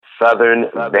Southern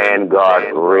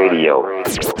Vanguard Radio.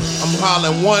 I'm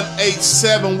hollering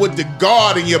 187 with the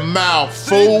guard in your mouth,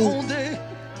 fool.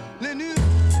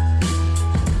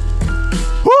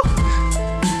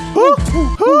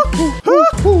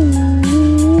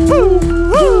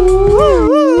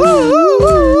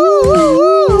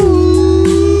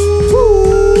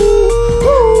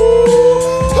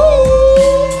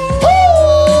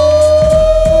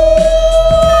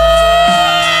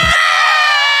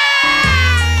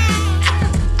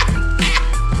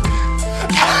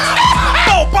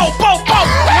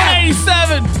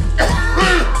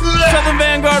 Southern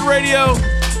Vanguard Radio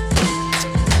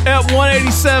at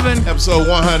 187. Episode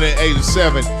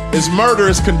 187. It's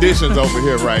murderous conditions over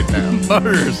here right now.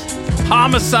 Murders,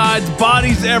 homicides,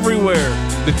 bodies everywhere.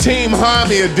 The Team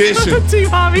Homie edition Team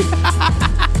Homie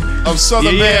of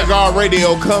Southern Vanguard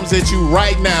Radio comes at you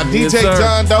right now. Yes, DJ sir.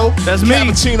 John Doe, That's me.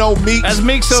 Cappuccino Meeks. That's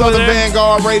Meeks over Southern there.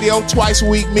 Vanguard Radio, twice a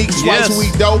week Meeks, twice a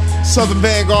week Doe. Southern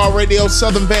Vanguard Radio,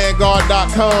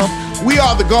 southernvanguard.com. We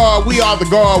are the guard, we are the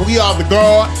guard, we are the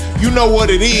guard. You know what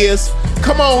it is.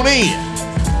 Come on in.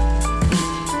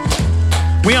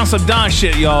 We on some Don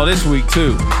shit, y'all, this week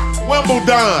too.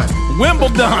 Wimbledon's.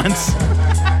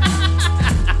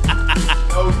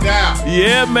 No doubt.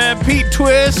 Yeah, man. Pete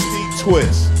Twist.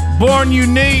 Born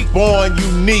Unique. The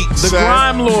The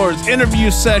Grime Lords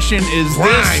interview session is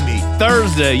Grimy. this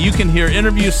Thursday. You can hear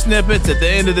interview snippets at the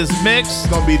end of this mix. It's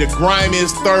gonna be the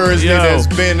grimiest Thursday Yo. that's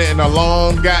been in a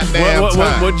long goddamn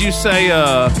time. What'd you say?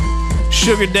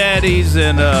 Sugar daddies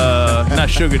and not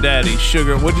sugar daddies.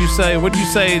 Sugar. What'd you say? What'd you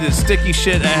say? The sticky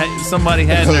shit somebody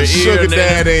had in their ear. Sugar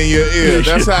daddy in your ear. Yeah,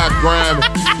 That's how grimy.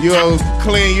 You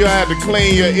had to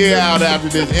clean your ear out after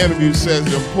this interview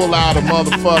session and pull out a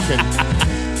motherfucking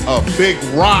big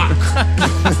rock.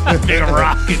 Big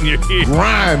rock in your ear.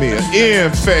 Grimy, an ear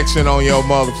infection on your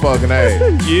motherfucking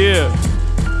ass. Yeah.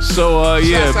 So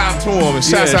yeah. Shouts out to him and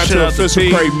shouts Yeah, out shout to out to Official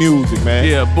Pete. Crate Music, man.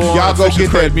 Yeah, boy, y'all go Official get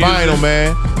Crate that Music. vinyl,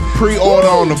 man. Pre-order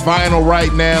on the vinyl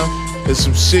right now. There's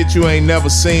some shit you ain't never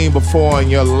seen before in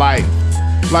your life.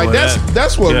 Like Boy,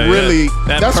 that's what yeah, really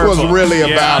That that's purple. what's really Yeah,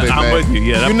 about it, man. I'm with you.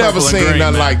 Yeah, that you never purple and seen green,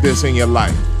 nothing man. like this in your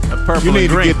life. Purple You need and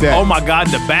to green. get that. Oh my God,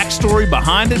 the backstory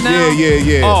behind it now?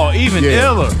 Yeah. Oh, even Yeah.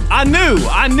 iller. I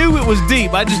knew it was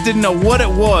deep. I just didn't know what it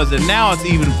was, and now it's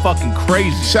even fucking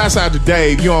crazy. Shouts out to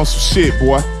Dave. You on some shit,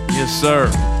 boy. Yes, sir.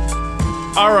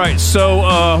 All right, so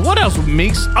what else with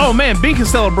Meeks? Oh man, Beacon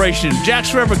Celebration. Jack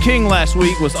Trevor King last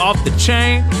week was off the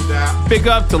chain. No doubt. Big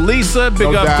up to Lisa.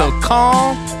 Big No up doubt. to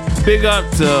Kong. Big up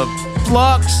to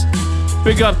Flux.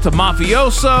 Big up to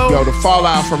Mafioso. Yo, the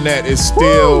fallout from that is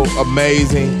still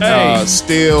amazing. Hey. It's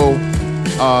still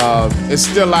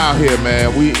out here,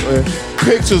 man. We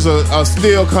pictures are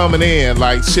still coming in,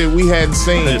 like shit we hadn't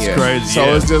seen That's yet. crazy, So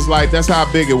yeah. it's just like that's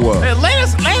how big it was. Hey,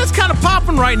 Atlanta's kind of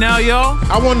popping right now, y'all.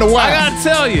 I wonder why. I gotta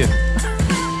tell you.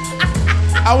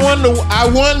 I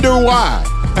wonder why.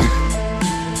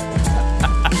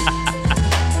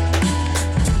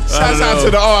 Shouts don't out know.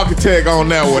 to the architect on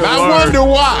that one. I Word. wonder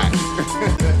why.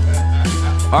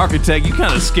 Architect, you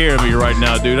kind of scaring me right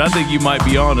now, dude. I think you might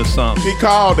be onto something. He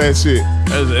called that shit.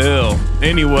 That's ill.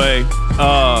 Anyway,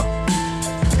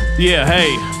 yeah,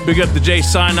 hey, big up to Jay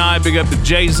Sinai, big up to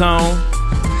J Zone,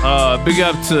 big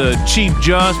up to Chief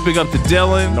Just, big up to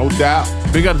Dylan, No doubt.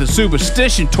 big up to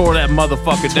Superstition, tore that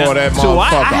motherfucker down. Tore that So I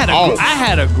motherfucker off.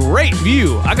 had a great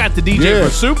view. I got the DJ Yeah. for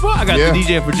Super, I got Yeah. the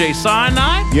DJ for Jay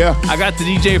Sinai, Yeah. I got the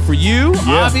DJ for you,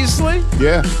 Yeah. obviously.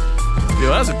 Yeah. Yo,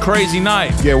 that's a crazy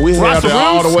night. Yeah, we held Rasta it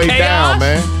all the Roots, way Chaos, down,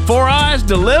 man. Four Eyes,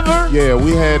 Deliver. Yeah,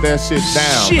 we had that shit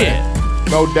down, Shit. man.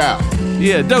 No doubt.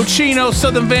 Yeah, Dochino,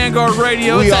 Southern Vanguard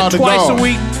Radio. We It's are that the twice guard. a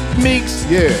week mix.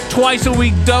 Yeah. Twice a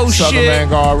week dough Southern shit.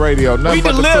 Vanguard Radio. Nothing We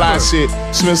but the fly deliver. shit.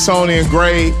 Smithsonian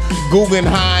grade,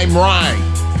 Guggenheim rhyme.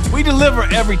 We deliver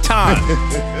every time.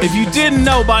 If you didn't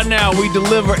know by now, we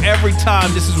deliver every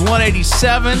time. This is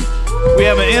 187. We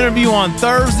have an interview on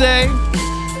Thursday.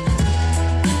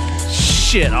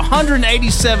 Shit,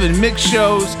 187 mix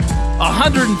shows,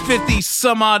 150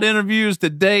 some odd interviews to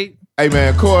date. Hey,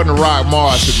 man, according to Rock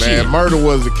Martin, Shit. man, murder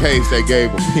was the case they gave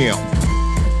a pimp.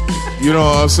 You know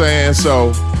what I'm saying? So,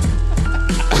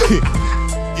 you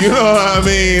know what I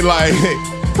mean? Like,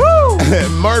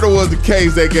 murder was the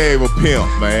case they gave a pimp,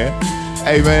 man.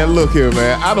 Hey, man, look here,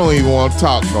 man. I don't even want to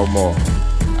talk no more.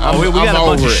 We got a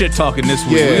bunch of over it. shit talking this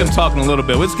week. Yeah. We're going to talk in a little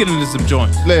bit. Let's get into some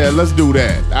joints. Yeah, let's do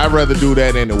that. I'd rather do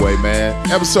that anyway, man.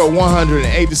 Episode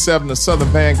 187 of Southern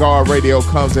Vanguard Radio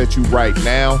comes at you right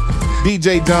now.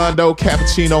 DJ John Doe,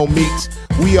 Cappuccino Meeks.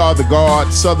 We are the guard,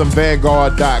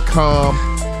 southernvanguard.com.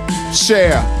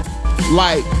 Share,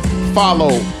 like,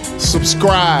 follow,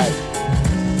 subscribe.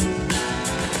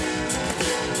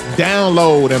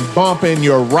 download and bump in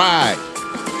your ride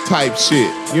type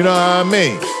shit. You know what I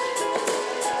mean?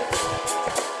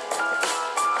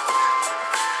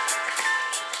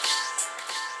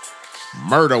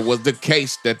 Murder was the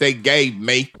case that they gave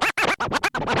me.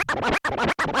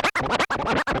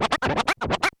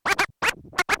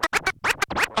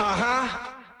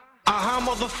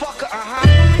 Motherfucker,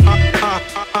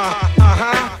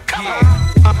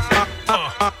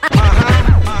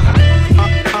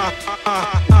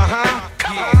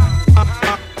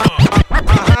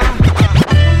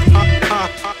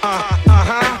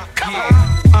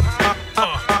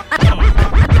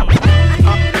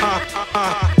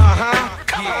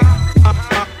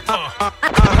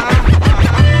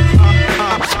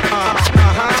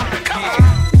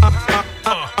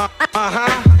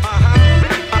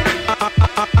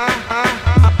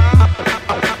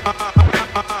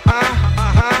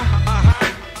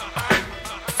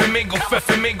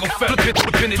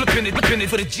 flipping it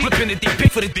for the G, flipping it, they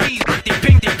big for the D's, they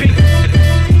bing.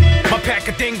 My pack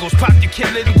of dingles, pop your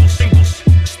kid little singles.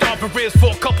 Stomp and ribs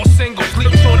for a couple singles.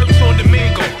 Sleeps on the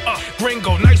mingo.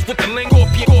 Gringo, nice with the lingo.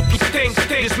 Sting.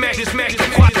 This match,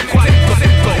 quiet.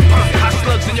 Hot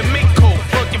slugs in your mink coat.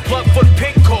 Plug for the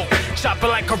pink coat. Chopping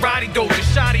like karate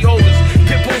dojas, shoddy holders.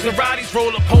 Pit bulls and roddies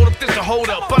roll up, hold up, this a hold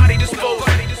up. Body disposed.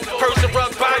 Person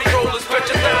rug, body rollers, stretch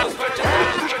your thighs.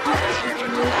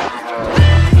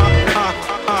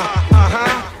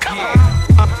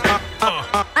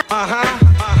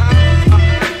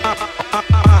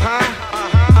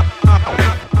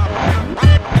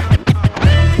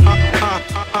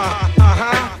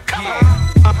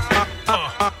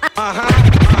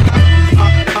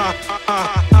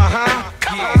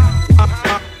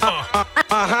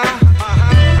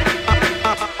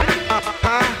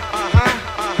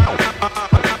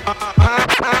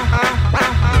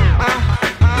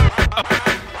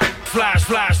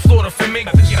 Flash, Florida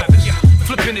flamingos.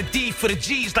 Flipping the D for the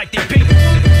G's like they big.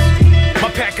 My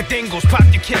pack of dingles, pop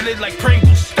your kid lid like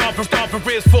Pringles. Stomping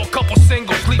ribs for a couple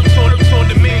singles. Sleeps on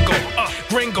the mingo.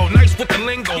 Gringo, nice with the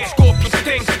lingo. Scorpion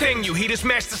sting you. He just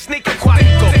matched the sneaker. Quiet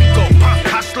go.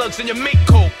 Hot slugs in your mink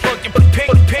coat. Plug your pick.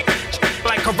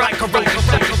 Like a rock, holders.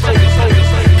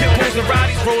 Pit bulls and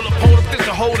roddies roll up, hold up, this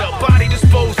a hold up. Body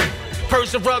disposal.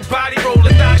 Person rug, body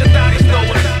roller, dodge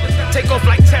knowers. Take off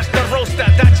like Testarossa,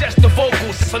 digest the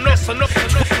vocals. Sonor.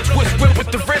 Twist whip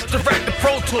with the wrist, direct the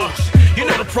Pro Tools. You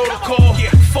know the protocol.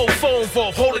 Full phone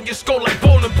involved, holding your skull like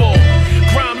bowling ball.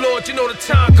 Crime lord, you know the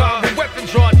time guard. With weapon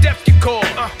draw, death you call.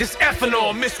 This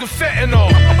ethanol mixed with fentanyl.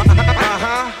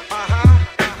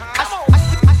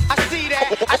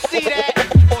 I see that.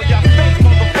 All y'all fake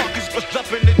motherfuckers was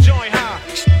up in the joint, huh?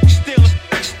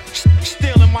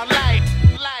 Stealing my light.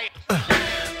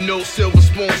 No silver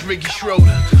spoons, Ricky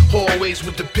Schroeder. Hallways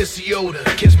with the pissy odor.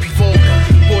 Kids be vulgar.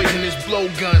 Poisonous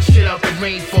blowguns, shit out the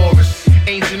rainforest.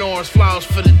 Ancient orange flowers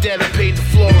for the dead, I paid the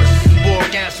florist.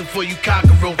 Boric acid for you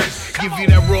cockroaches. Give you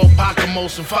that raw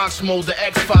Pacamos and Fox mode, the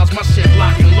X-Files, my shit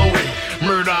locked and loaded.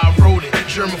 Murder, I wrote it.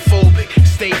 Germophobic.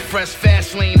 Stay fresh,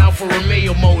 fast lane, Alfa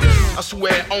Romeo motors. I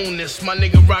swear I own this. My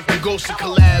nigga rockin' Ghost of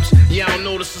collabs. Yeah, I don't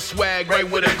notice the swag right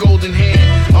with a golden hand.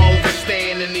 I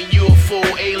overstand in the UFO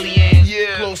alien.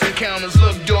 Yeah. Close encounters,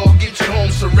 look dog, get your home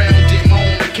surrounded.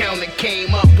 My own account that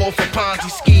came up off a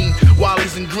Ponzi scheme.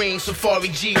 Wallies and green safari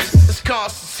jeeps. It's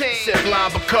Constantine, Seth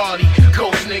Line Bacardi.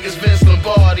 Coast niggas, Vince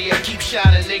Lombardi. I keep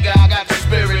shotting, nigga, I got the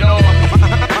spirit on me.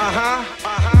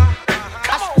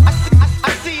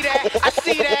 I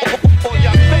see that. All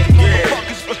y'all fake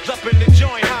motherfuckers was up in the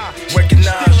joint, huh?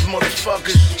 Recognize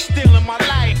motherfuckers. Stealing my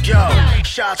life. Yo,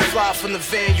 shots fly from the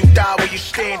van, you die where you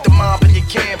stand. The mob in your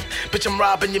camp, bitch, I'm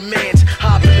robbing your mans.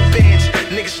 Hop in the bands,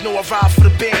 niggas know I ride for the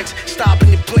bands. Stopping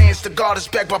your plans, the guard is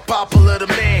back by popular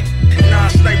demand. 9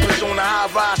 snipers on the high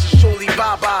rise, it's surely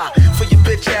bye-bye. For your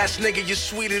bitch ass nigga, you're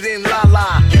sweeter than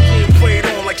la-la. You can't play it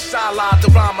on like Salah, the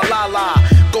Ramalala.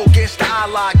 Go against the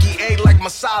Allah, GA like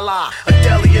Masala. A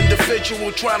deli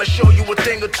individual trying to show you a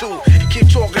thing or two. Keep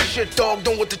talking shit, dog,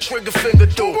 don't what the trigger finger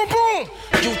do. Boom, boom.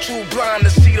 You too blind to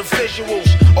see the visuals.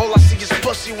 All I see is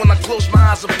pussy when I close my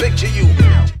eyes and picture you.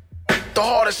 The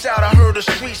hardest out I heard the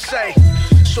streets say.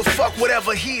 So fuck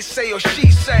whatever he say or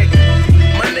she say.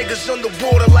 My niggas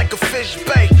underwater like a fish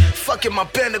bait. Fucking my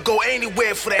bend to go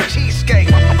anywhere for that cheesecake.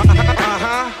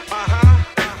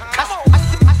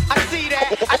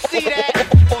 I see that.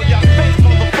 All y'all fake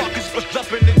motherfuckers was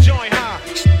up in the joint, huh?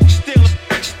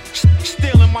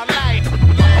 Stealing my life.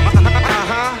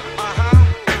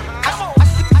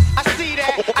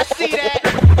 I see that.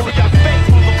 All y'all fake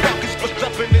motherfuckers was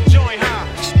up in the joint, huh?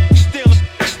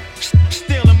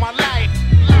 Stealing my life.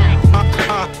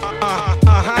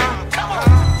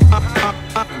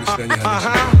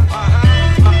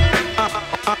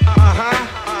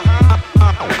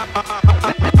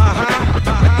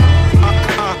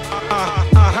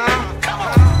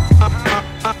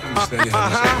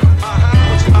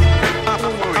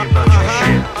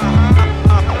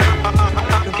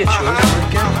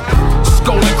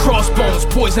 Skull crossbones,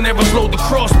 poison arrows load the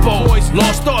crossbow.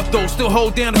 Lost art though, still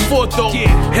hold down the fort though.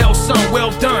 Hell son,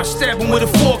 well done, stab him with a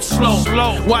fork slow.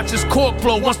 Watch his cork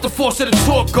blow once the force of the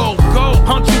torque go.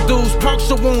 Hunt you dudes,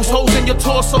 puncture wounds, holes in your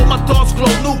torso. My thoughts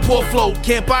glow, Newport flow.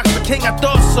 Can't box the king, I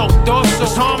thought so.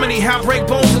 There's harmony, how break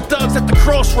bones of thugs at the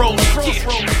crossroads.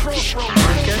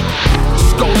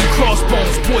 Skull and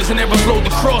crossbones, poison arrows load the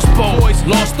crossbow.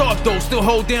 Lost art though, still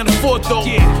hold down the fort though.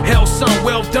 Hell son,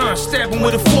 well done, stab him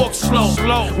with a fork slow.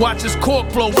 Watch his cork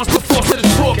blow once the force of the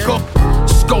torque go.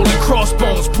 Skull and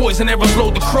crossbones, poison arrows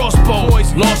load the crossbow.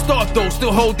 Lost art though,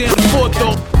 still hold down the fort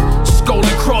though. Skull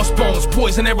and crossbones,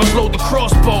 poison arrows load the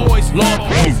crossbow.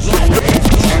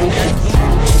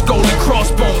 Skull and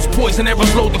crossbones, poison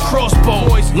arrows load the crossbow.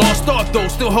 Lost art though,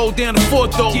 still hold down the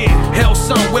fort though. Hell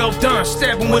son, well done,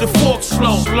 stab him with a fork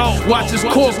slow. Watch his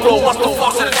cork blow once the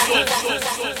force of the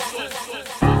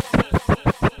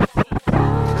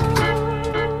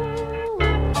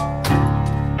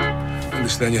I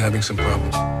understand you're having some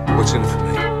problems. What's in it for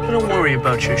me? Don't worry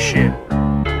about your shit.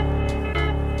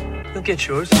 You'll get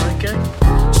yours, okay?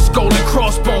 Skull and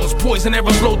crossbones, poison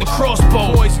arrows load the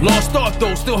crossbow. Lost art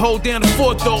though, still hold down the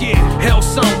fort though. Hell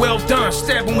son, well done,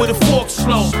 stab him with a fork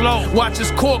slow. Watch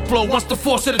his cork blow once the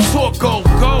force of the torque go.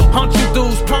 Hunt you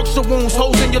dudes, puncture wounds,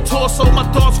 holes in your torso. My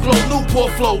thoughts glow,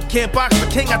 Newport flow. Can't box the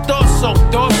king, I thought so.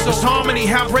 There's harmony,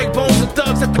 how break bones of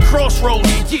thugs at the crossroads.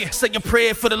 Say a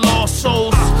prayer for the lost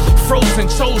souls. Frozen,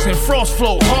 chosen, frost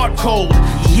flow, hard cold.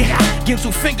 Get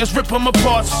two fingers, rip them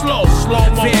apart slow.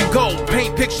 Van Gogh,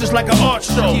 paint pictures like an art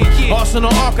show.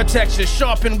 Arsenal architecture,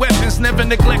 sharpened weapons, never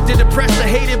neglected. The pressure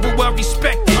hated, but well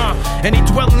respected. Any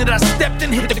dwelling that I stepped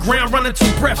in, hit the ground running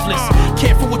too breathless.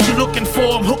 Careful what you're looking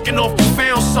for, I'm hooking off, you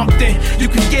found something. You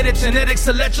can get it, genetics,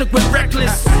 electric, but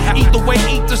reckless. Either way,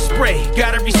 eat the spray,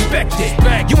 gotta respect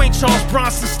it. You ain't Charles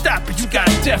Bronson, stop it, you got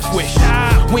a death wish.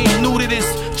 We ain't new to this,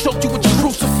 choked you with your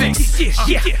crucifix.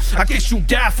 I guess you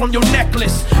die from your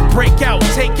necklace. Break out,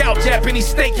 take out,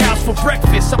 Japanese steakhouse for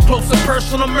breakfast. Up close to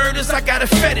personal murders, I got a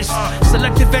fetish.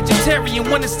 Selective vegetarian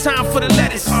when it's time for the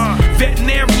lettuce.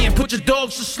 Veterinarian, put your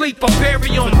dogs to sleep, I'll bury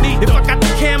them. If I got the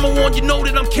camo on, you know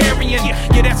that I'm carrying.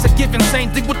 Yeah, that's a given,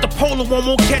 same thing with the polo one,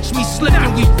 won't catch me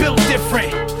slipping. We built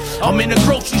different. I'm in the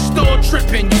grocery store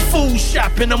tripping, you food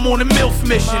shopping, I'm on a MILF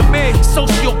mission.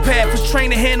 Sociopath was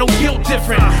trained to handle guilt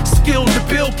different. Skilled to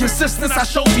build consistence, I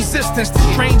show resistance. The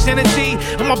strange energy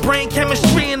of my brain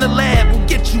chemistry in the lab will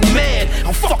get you mad.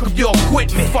 I'll fuck up your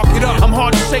equipment. Fuck it up. I'm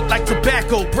hard to shake like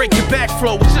tobacco, break your back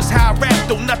flow. It's just how I rap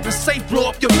though, nothing safe, blow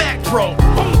up your Mac Pro.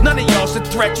 None of y'all's a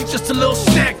threat, you just a little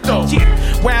snack though.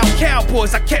 Wild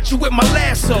cowboys, I catch you with my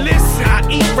lasso. Listen, I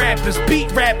eat rappers,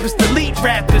 beat rappers, delete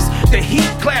rappers. The heat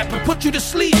clapper, put you to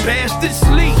sleep, bastard.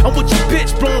 I'm with your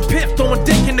bitch, blowing pimp, throwing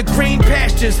dick in the green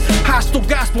pastures. Hostile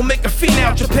gospel, make a fiend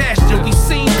out your pasture. We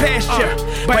seen pasture.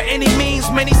 By any means,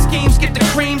 many schemes get the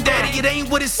cream, daddy. It ain't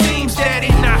what it seems, daddy.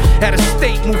 Nah, at a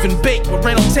state moving bait with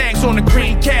rental tags on the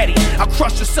green caddy. I'll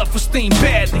crush your self-esteem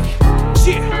badly. Is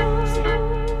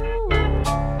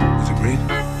it green?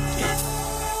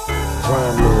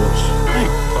 Crime lords.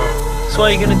 So why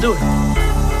are you gonna do it?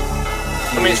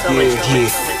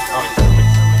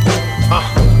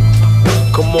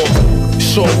 Come on.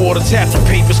 Salt water taps and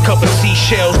papers cover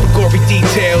seashells. The gory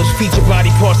details feature body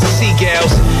parts of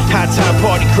seagulls. High time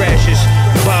party crashes.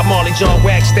 Bob Marley, John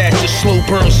Wax statues. Slow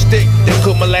burn stick, that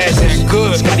good molasses.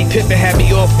 Good. Scotty Pippen had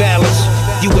me off balance.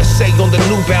 USA on the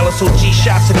New Balance. OG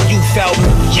shots of the youth album.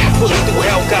 Put me through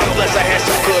hell, God bless, I had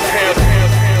some good parents.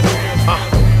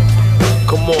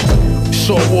 Come on.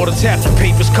 Salt water taps and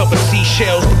papers cover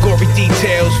seashells. The gory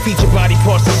details feature body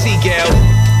parts of seagulls.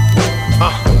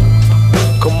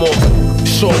 Come on.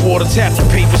 Salt water taps and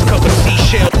papers cover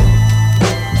seashells.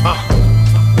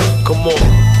 Come on.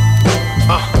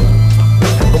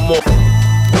 Come on.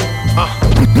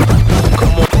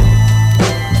 Come on.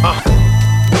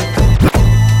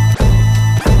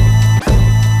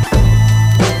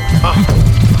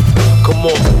 Come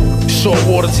on. Salt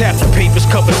water taps and papers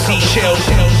cover seashells.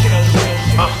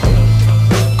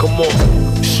 Come on.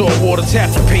 Salt water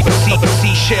taps and papers cover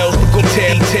seashells. The good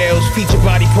details feature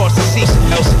body parts of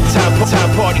seashells.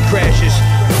 Time party crashes.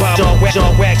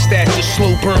 John Wax stature,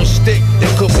 slow burn stick. That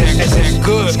good, that's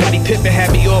good. Scottie Pippen had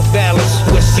me off balance.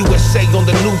 USA on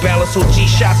the New Balance, OG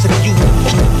shots at you.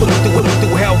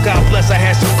 Through hell, God bless, I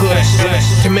had some good.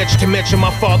 To mention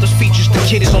my father's features, the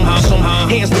kid is on some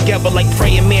hands together like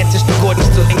praying mantis. The Gordon's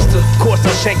to of course,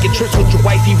 I shanking trips with your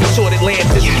wife, he resorted land.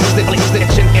 This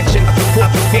snitching, handsome.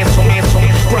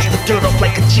 Brushed the dirt off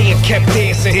like a G and kept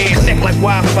dancing. Connect like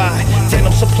Wi-Fi.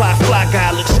 Denim supply, fly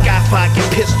guy, look sky-fi. Get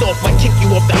pissed off, might kick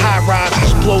you off the high rise.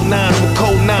 Just blow nines with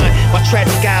cold 9. My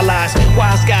tragic guy lies.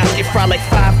 Wise guys get fried like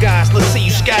 5 guys. Let's see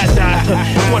you skydive.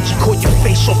 Once you caught your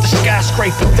face off the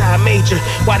skyscraper, die major.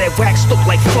 Why that wax look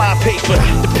like fly paper?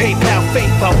 The PayPal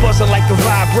PayPal buzzing like a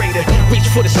vibrator. Reach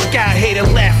for the sky, hater,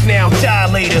 laugh now, die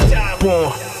later.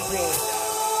 Born.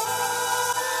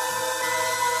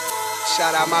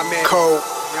 Shout out my man Cole, you know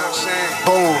what I'm saying?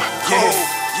 Boom,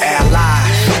 yeah, alive,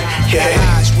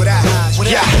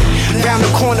 yeah. Round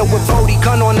the corner with Bodie,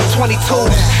 gun on the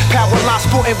 22s. Power line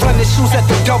sporting running shoes at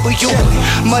the W.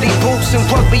 Muddy boots and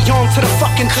rugby on to the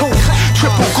fucking tooth.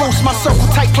 Triple goose, my circle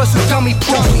tight plus a dummy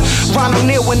proof. Ron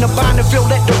O'Neal in the Bonneville,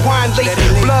 let the wine leak.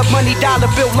 Blood money,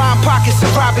 dollar bill, line pockets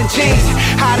and robbing jeans.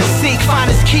 Hide and seek, find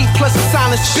his key plus a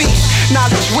silent speech.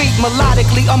 Knowledge weak,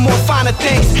 melodically, I'm more finer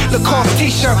things. Lacoste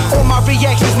t-shirt, all my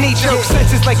reactions knee jerk.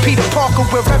 Senses like Peter Parker,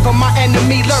 wherever my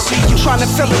enemy lurk. You tryna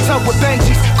fill a tub with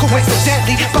Benjis,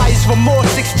 coincidentally. Buyer's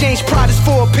remorse, exchange products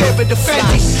for a pair of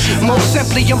Defendis. Most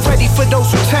simply, I'm ready for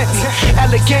those who tempt me.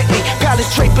 Elegantly,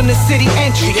 palace draping the city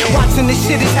entry. Watching this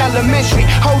shit is elementary.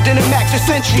 Holding a max for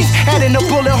centuries. Adding a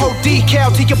bullet hole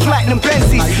decal to your platinum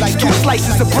Benzies. 2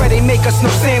 slices of bread, they make us no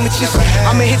sandwiches.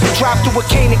 I'ma hit the drive through a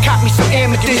cane and cop me some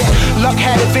amethyst. Luck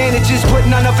had advantages, but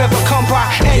none have ever come by.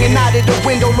 Hanging out of the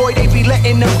window, Lloyd, they be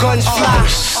letting them guns fly.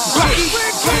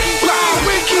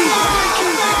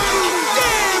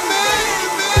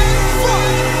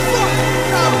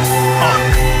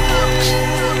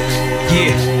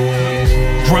 Yeah,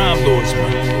 crime lords,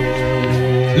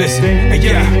 man. Listen,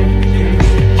 yeah.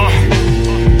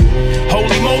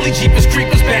 Holy moly, Jeepers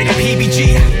Creepers, bag of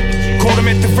PBG. Caught him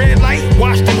at the red light,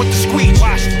 washed him with the squeeze.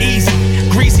 Easy,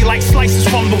 greasy like slices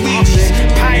from Luigi's.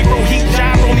 Pyro, heat,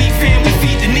 gyro, meat, family,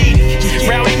 feed the needy.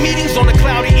 Rowdy meetings on a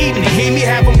cloudy evening. Hear me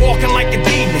have him walking like a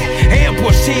demon.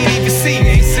 Ambush, he ain't even see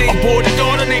me. Aboard a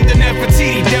daughter named the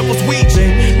Nefertiti. Devil's weed,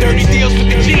 dirty deals with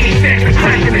the genie.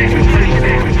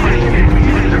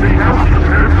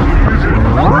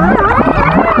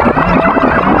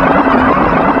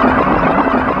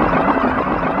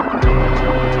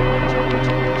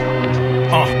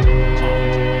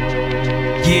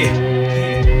 Yeah,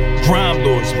 crime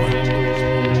lords, man.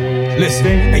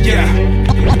 Listen, yeah.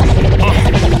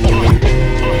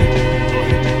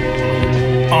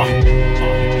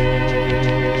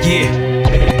 Yeah.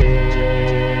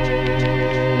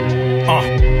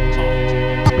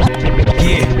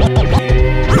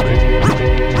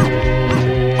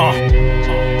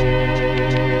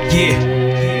 Yeah.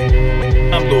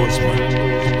 I'm lords, man.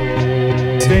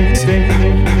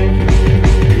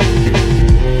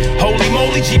 Holy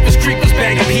moly, Jeepers Creepers,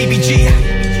 bag of PBG.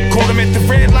 Caught him at the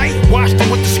red light, washed him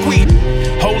with the squeeze.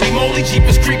 Holy moly,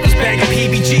 Jeepers Creepers, bag of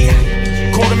PBG.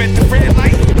 Caught him at the red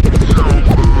light.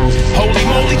 Holy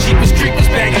moly, Jeepers Creepers,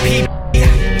 bag of PBG.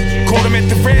 Caught him at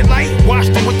the red light,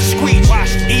 washed him with the squeeze.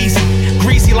 Easy,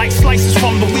 greasy like slices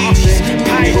from Luigi's.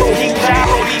 Pyro, heat,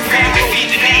 gyro, heat, family, feed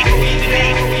the need.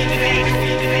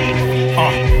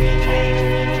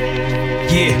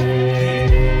 Yeah,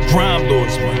 crime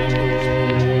lords,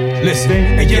 man.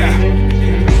 Listen, yeah.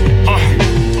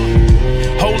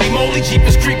 Holy moly,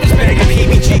 Jeepers Creepers, bag of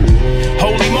PBG.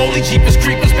 Holy moly, Jeepers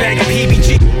Creepers, bag of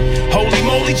PBG. Holy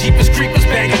moly, Jeepers Creepers,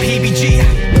 bag of PBG.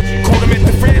 Caught him at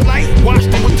the red light, washed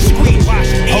him with the squeeze.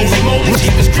 Holy moly,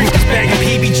 Jeepers Creepers, bag of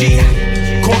PBG.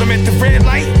 Caught him at the red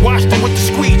light, washed him with the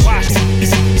squeeze.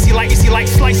 Is he like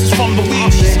slices from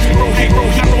Luigi's? Roll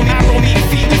me,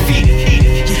 feed me.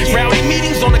 Rowdy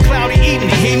meetings on a cloudy evening.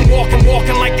 Hear me walking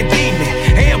like a demon.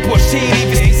 Ambush, he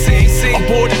ain't even see.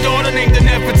 Aboard a daughter named the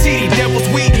Nefertiti. Devil's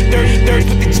weed, dirt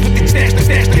with the stash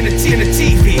in the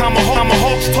TV.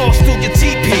 Tomahawks tossed through your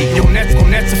TP. Yo,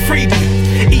 that's a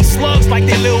freebie. Eat slugs like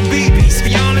they little BBs.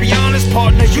 Be honest,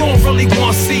 partner, you don't really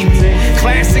want to see me.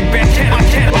 Classic bad cat, I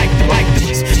can't like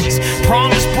these.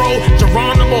 Promise, bro,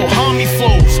 Geronimo, homie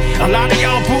flows. A lot of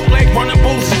y'all bootleg running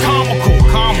bulls is comical.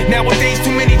 Nowadays,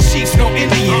 too many chiefs, no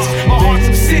Indians. My heart's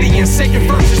obsidian, second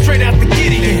verses straight out the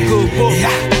Gideon.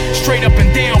 Yeah, straight up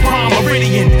and down, prime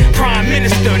meridian. Prime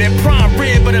minister, that prime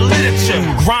rib of the literature.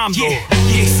 Grime, yeah.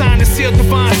 Sign and seal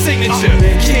divine signature.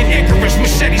 Kid Icarus,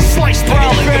 machete sliced through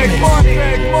the ligaments.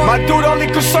 My dude only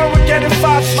concerned with getting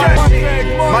 5 strips.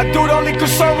 My dude only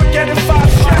concerned with getting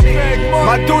 5 strips.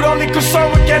 My dude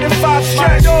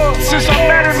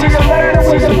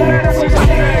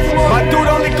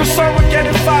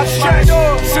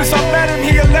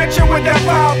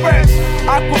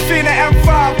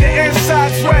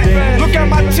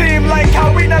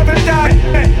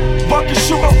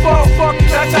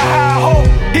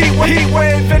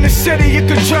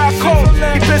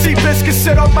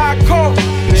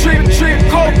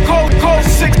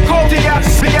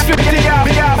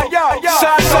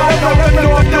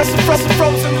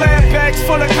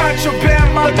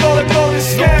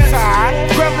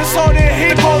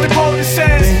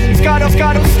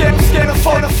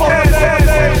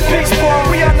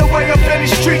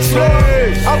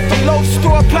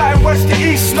store, plotting west to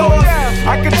east stores.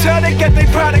 I can tell they get their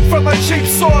product from a cheap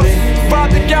source.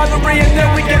 Rob the gallery and then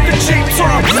we get the cheap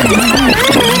talk.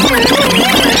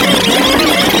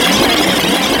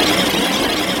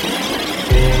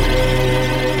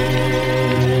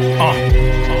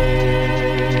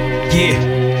 Yeah,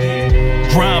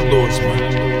 Crime Lords,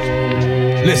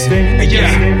 man. Listen,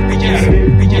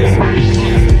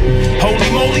 holy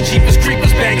moly, Jeepers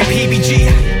Creepers, bag of PBG.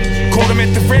 Caught him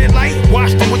at the red light,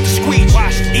 washed him with the squeegee.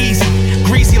 Easy,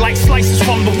 greasy like slices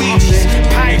from Luigi's.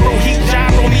 Pyro, heat,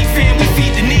 gyro, meat, family,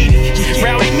 feed the needy.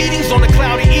 Rowdy meetings on a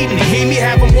cloudy evening. Hear me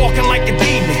have him walking like a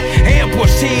demon.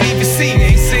 Ambush, he ain't even see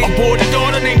me. Aboard a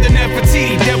daughter named the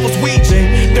Nefertiti, Devil's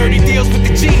Ouija. 30 deals with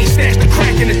the genie, snatch the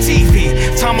crack in the TV.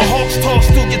 Tomahawks tossed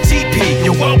through your TP.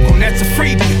 You're welcome, that's a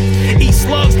freebie. Eat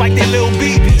slugs like they little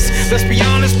BBs. Let's be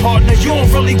honest, partner, you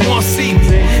don't really want to see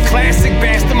me. Classic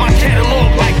bastard, my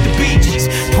catalog like the Bee Gees.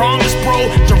 Promise, bro,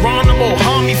 Geronimo,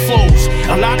 homie flows.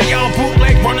 A lot of y'all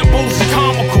bootleg running bulls is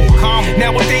comical.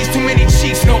 Nowadays, too many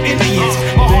chiefs, no Indians.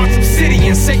 My heart's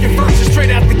obsidian, second verses straight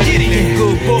out the Gideon.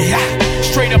 Yeah,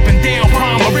 straight up and down,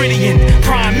 prime meridian.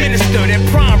 Prime minister, that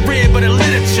prime red, but a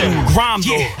literature. Grime,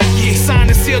 yeah. Sign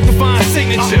and seal divine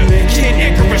signature. Kid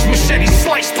Icarus, machete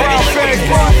sliced to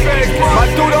My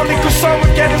dude only concerned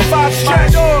with getting 5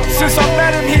 stretch. Since I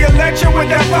met him, he a legend with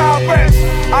that wild rest.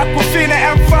 Aquafina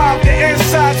M5, the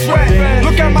inside sweat.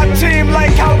 Look at my team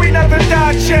like how we never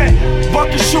died yet.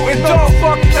 Bucket shooting dope,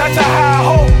 that's a high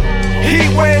hope.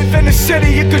 Heat wave in the city,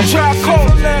 you can drive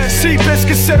cold. Sea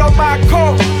biscuits sit on my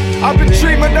coat. I've been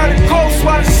dreaming of the coast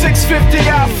while the 650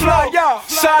 I float.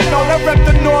 Side note, I rep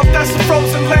the north, that's the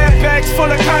frozen land. Bags full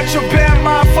of contraband,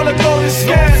 mine full of golden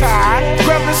scans.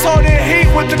 Gremlins holding heat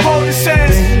with the golden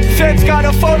sands. Feds got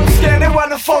a photo scan, they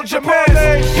wanna fold your man.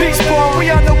 Peace born,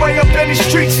 we on the way up in the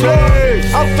streets, Lord.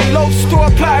 Out the low store,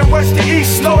 plotting west to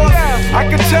east stores. I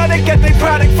can tell they get their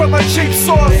product from a cheap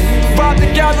source. Rob the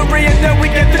gallery and then we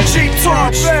get the cheap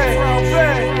torch.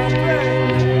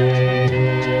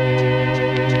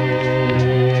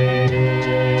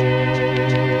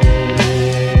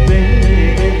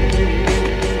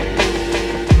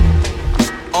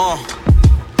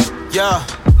 Yeah,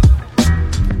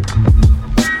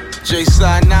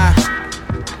 J-Side 9.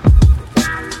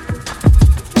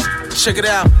 Check it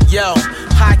out, yo.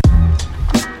 High.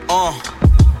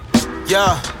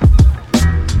 Yeah.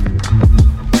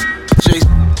 J.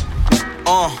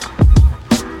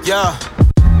 Yeah.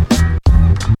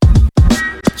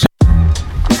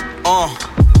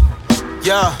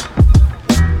 Yeah.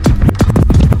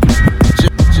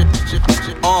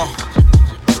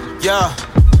 Yeah.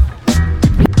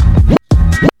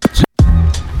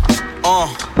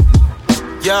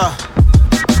 Yeah.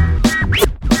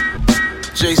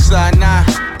 J-Side 9.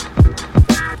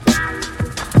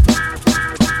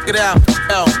 Get out,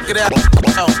 get out,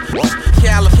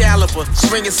 Caliber,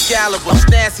 swing Excalibur,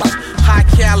 nasty, high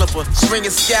caliber, swing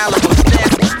Excalibur,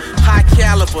 nasty, high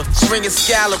caliber, swing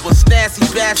Excalibur, nasty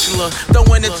bachelor,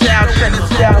 throwing the towel,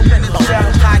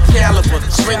 high caliber,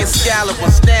 swing Excalibur,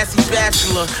 nasty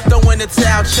bachelor, throwing the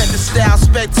towel, check the style,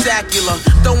 spectacular,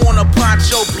 don't want a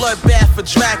poncho, bloodbath for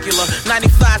Dracula,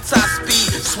 95 top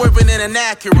speed, swerving in an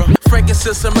Acura,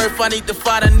 frankincense some earth, I need to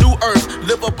find a new earth,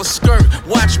 live up a skirt,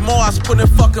 watch Mars, put in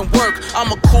fucking work,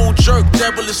 I'm a cool jerk,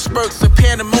 devilish spurts, and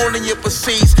pandemonium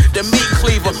proceeds, the meat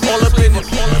cleaver, all up in the,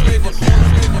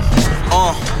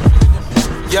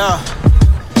 yeah,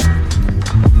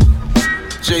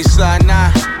 J-Side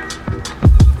 9,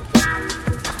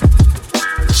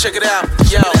 check it out,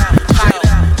 yo,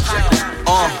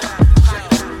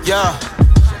 yeah,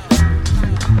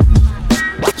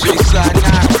 J-Side 9.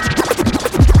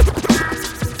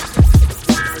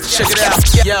 Check it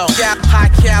out, yo, high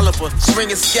caliber, swing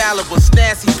Excalibur,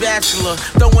 nasty bachelor,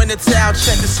 throwing the towel,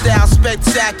 check the style,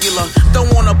 spectacular,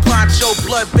 don't want a poncho,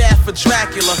 bloodbath for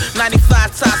Dracula,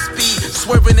 95 top speed,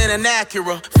 swerving in an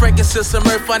Acura, frankincense some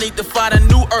earth, I need to find a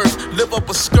new earth, live up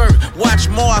a skirt, watch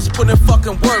Mars, put in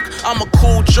fucking work, I'm a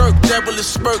cool jerk, devilish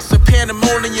spurts, and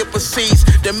pandemonium proceeds,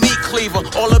 the meat cleaver,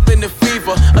 all up in the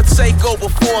fever, a takeover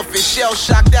forfeit, shell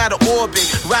shocked out of orbit,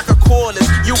 rock a cordless,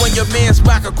 you and your man's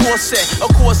rock a corset,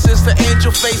 of course it's the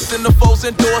angel face and the foes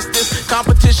endorse this,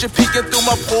 competition peeking through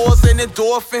my pores and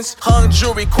endorphins, hung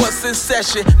jewelry, courts in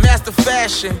session, master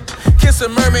fashion, Kiss a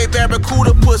mermaid,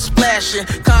 barracuda, put splashing.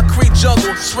 Concrete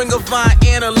jungle, swing a vine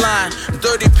and a line.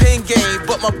 Dirty pin game,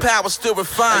 but my power still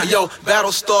refined. Yo,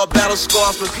 battle star, battle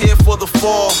scars, prepare for the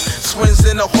fall. Swings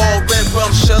in the hall, red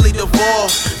rum, Shelley Duvall.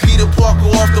 Peter Parker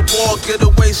off the ball,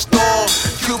 getaway stall.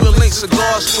 Cuban link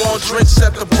cigars, strong drinks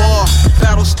at the bar.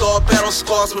 Battle star, battle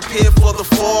scars, prepare for the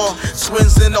fall.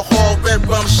 Swings in the hall, red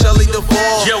rum, Shelley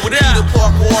Duvall. Yo, what Peter up?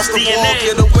 Parker off the ball,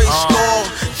 getaway stall.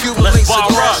 Cuban link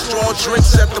cigars, strong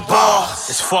drinks at the bar.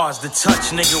 As far as the touch,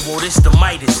 nigga, well, this the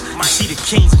Midas. You see the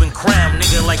king's been crowned,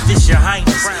 nigga, like this your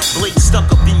highness. Blade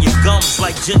stuck up in your gums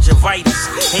like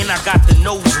gingivitis. And I got the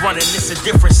nose running, it's a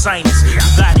different sinus. You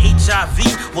got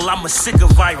HIV, well, I'm a sicker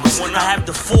virus. I have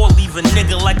the four-lever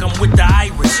nigga like I'm with the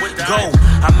Irish. Go,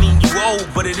 I mean you old,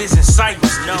 but it isn't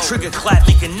Cyrus. The trigger clap,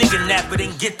 make a nigga nap, but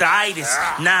ain't get the itis.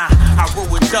 Nah, I roll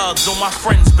with thugs on my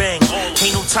friends bang.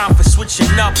 Ain't no time for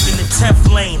switching up in the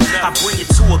 10th lane. I bring it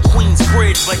to a Queens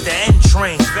bridge like the N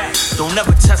train. Don't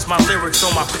never test my lyrics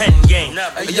on my pen game.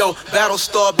 Yo, battle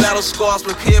star, battle scars,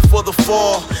 prepare for the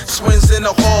fall. Swings in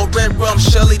the hall, red rum,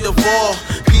 Shelley Duvall.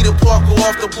 Peter Parker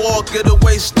off the ball,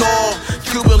 getaway stall.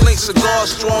 Cuban link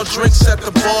cigars, strong drinks at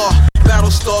the bar.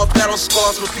 Battle star, battle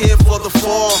scars, prepare for the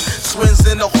fall.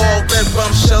 Swings in the hall, red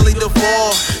rum, Shelley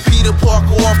Duvall. Peter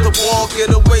Parker off the ball,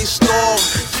 getaway stall.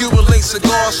 Cuban link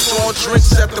cigars, strong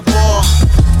drinks at the bar.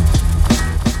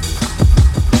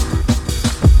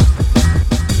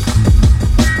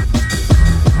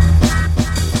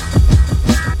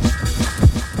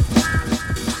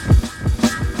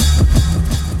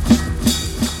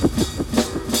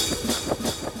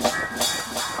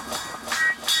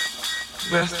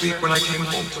 Last week when I came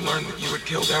home to learn that you had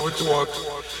killed our dog,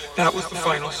 that was the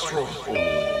final straw.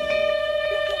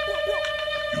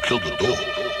 You killed the dog?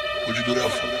 What'd you do that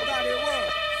for?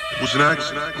 It was an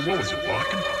accident. What was it,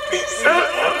 barking?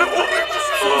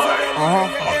 Oh,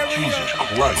 Jesus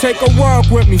Christ. Take a walk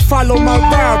with me, follow my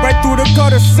ride right through the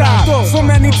gutter side. So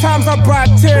many times I brought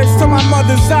tears to my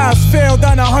mother's eyes. Failed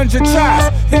on 100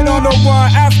 tries, hit on the one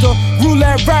after.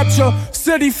 Roulette rapture,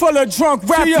 city full of drunk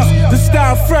rappers. The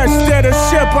style fresh, steer the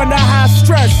ship under high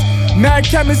stress. Mad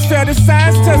chemist failed the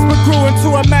science test but grew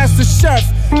into a master chef.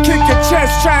 Kick your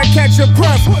chest, try and catch your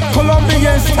breath.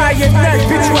 Colombians tie your neck,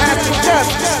 bitch, you have to death.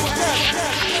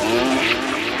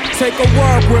 Take a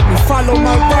walk with me, follow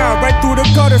my ride right through the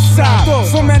gutter side.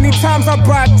 So many times I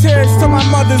brought tears to my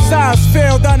mother's eyes.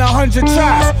 Failed on 100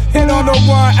 tries, hit on the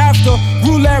one after.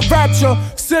 Roulette rapture,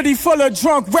 city full of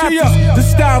drunk rappers. The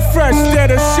style fresh, steer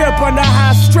the ship under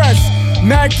high stress.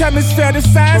 Mad chemist failed the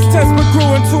science test but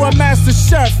grew into a master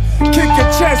chef. Kick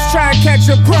your chest, try and catch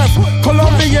your breath.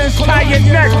 Colombians tie your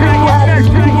neck.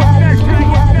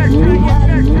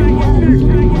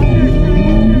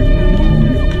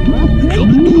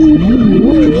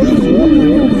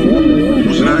 It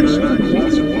was an accident. What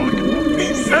was it, barking?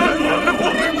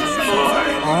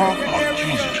 Oh,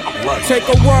 Jesus Christ. Take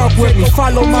a walk with me,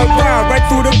 follow my ride right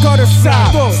through the gutter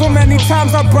side. So many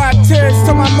times I brought tears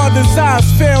to my mother's eyes.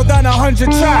 Failed on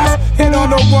 100 tries, hit on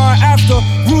the one after.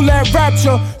 Roulette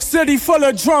rapture, city full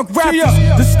of drunk rappers.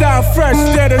 The style fresh,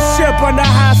 steer the ship under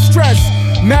high stress.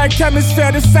 Mad chemist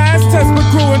failed the science test but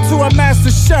grew into a master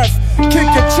chef. Kick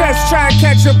your chest, try and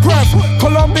catch your breath.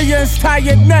 Colombians tie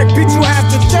your neck, bitch, you have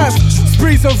to death.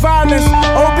 Sprees of violence,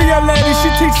 Obia lady, she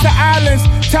teach the islands.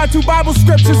 Tattoo Bible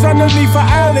scriptures underneath her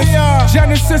eyelids.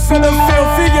 Genesis of the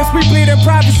filthiest, we bleed in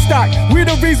private stock. We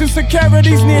the reason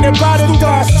security's needed by the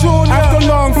dark. After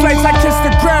long flights, I kiss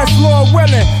the grass, Lord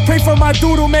willing. Pray for my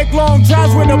doodle, make long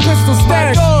drives with a pistol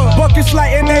stash. Buckets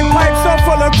lighting they pipes up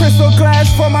full of crystal glass.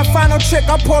 For my final chick,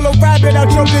 I pull a rabbit out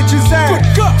your bitch's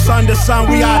ass. Son to son,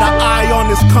 we had an eye on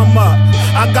this come up.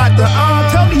 I got the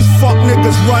tell these fuck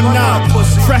niggas run out.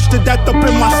 Fresh to death up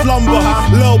in my slumber.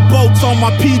 Little boats on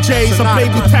my PJs, a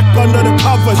baby tech under the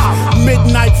covers.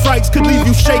 Midnight frights could leave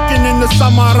you shaking in the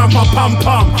summer. I'm a pum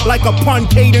pum like a pun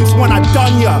cadence when I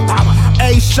done ya.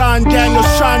 A Sean Daniel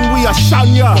Sean, we a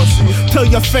shun ya till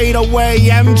you fade away.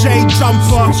 MJ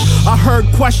jumper. I heard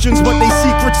questions, but they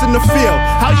secrets in the field.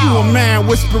 How you a man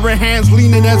whispering hands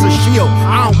leaning as a shield?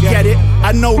 I don't get it.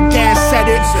 I know Dan said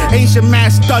it. Asian man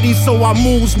studies, so I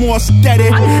moves more steady.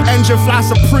 Engine fly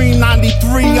Supreme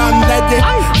 93 unleaded.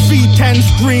 V10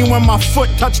 screen when my foot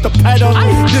touch the pedal.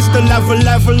 This the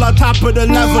level on top of the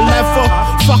level.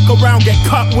 Fuck around, get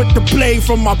cut with the blade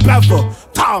from my bevel.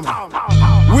 Tom.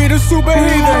 We the super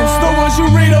heathens, the ones you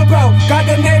read about. Got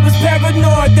the neighbors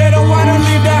paranoid, they don't wanna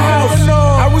leave the house.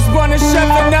 I was born a chef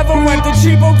and never went the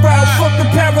cheaper route. Fuck the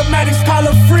paramedics, call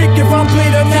a freak if I'm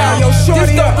bleeding now. Yo,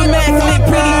 shorty this stuff immaculate,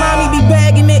 pretty mommy be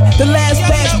bagging it. The last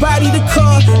batch body the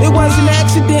car, it was an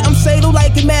accident. I'm fatal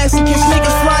like a masochist,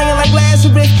 niggas flying like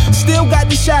Lazarus. Still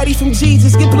Caddy from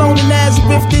Jesus, get blown to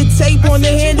Nazareth. Did tape on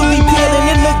the handle, we peeling.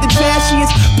 It looked the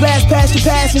trashiest. Blast past the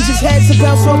passengers, heads to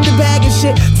bounce off the bag and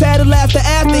shit. Tattle after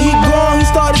he gone, he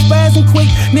started spazzing quick.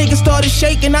 Niggas started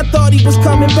shaking, I thought he was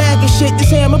coming back and shit. This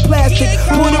hammer plastic,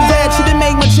 pulled a ratchet and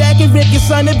made my jacket rip your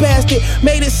son a basket.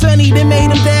 Made it sunny, then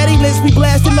made him daddy. Let's be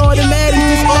blasting automatic,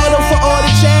 this auto for all the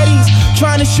chatties.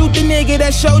 Trying to shoot the nigga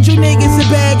that showed you niggas a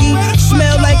baggie.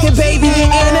 Smell like a baby, get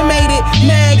animated.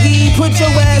 Maggie, put your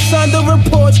ass under a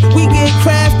porch. We get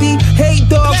crafty. Hate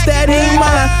dogs, that ain't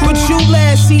mine. But you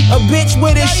lassie, a bitch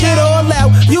with his shit all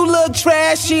out. You look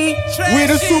trashy. We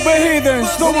the super heathens,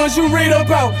 the ones you read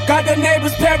about. Got the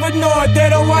neighbors paranoid, they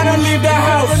don't wanna leave the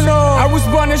house. I was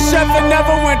born a chef and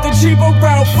never went the cheaper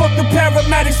route. Fuck the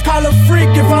paramedics, call a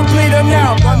freak if I'm bleeding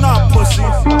out. Run up, pussy.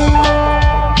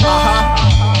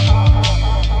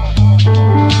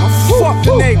 Fuck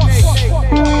the neighbors.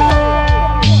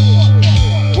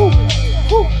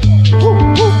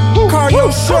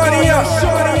 Cardio shorty up.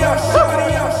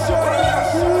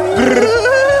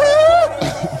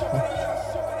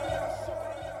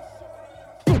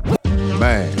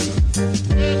 Man.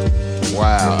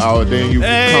 Wow. Oh, then you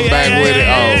come back with it.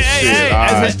 Oh, shit. All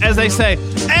right. As they say,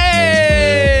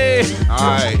 hey! All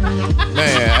right.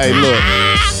 Man, hey, look.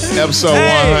 Episode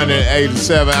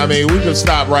 187. I mean, we can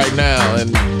stop right now,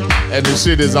 and the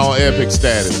shit is on epic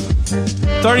status.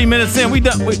 30 minutes in, we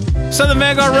done. Southern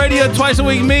Vanguard Radio, twice a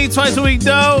week me, twice a week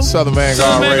Doe. Southern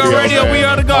Vanguard Radio, we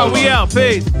are the God. We out.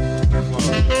 Peace.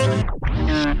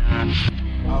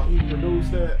 Oh, he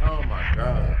produced that? Oh, my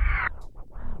God.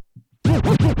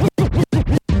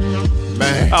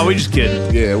 Man. Oh, we just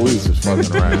kidding. Yeah, we was just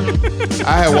fucking around.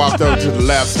 I had walked over to the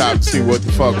laptop to see what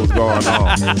the fuck was going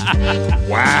on.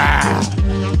 Wow.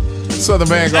 Southern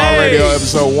Vanguard Radio,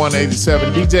 episode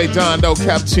 187. DJ John Doe,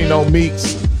 Cappuccino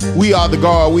Meeks. We are the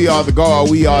guard, we are the guard,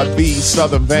 we are the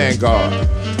Southern Vanguard.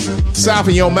 South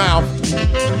in your mouth.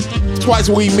 Twice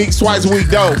a week Meeks, twice a week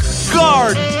Doe.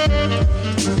 Guard.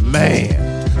 Man.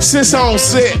 Sis on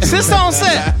set. Sis on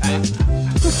set.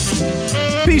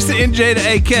 Peace to NJ to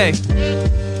AK.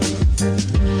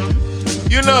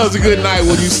 You know it's a good night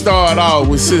when you start off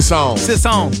with Sis on. Sis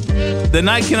on. The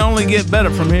night can only get better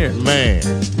from here. Man.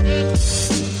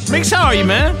 Mix, how are you,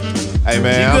 man? Hey,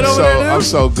 man, I'm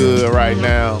so good right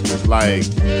now. Like,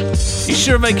 you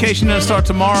sure vacation doesn't start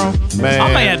tomorrow? Man,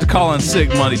 I may have to call in sick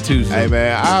Monday, Tuesday. Hey,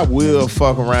 man, I will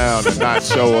fuck around and not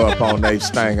show up on they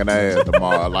stinking ass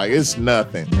tomorrow. Like, it's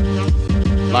nothing.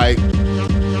 Like,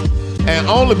 and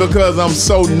only because I'm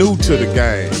so new to the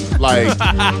game. Like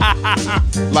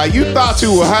you thought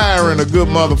you were hiring a good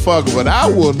motherfucker, but I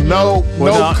will no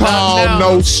call,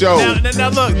 no show. Now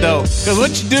look, though, because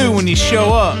what you do when you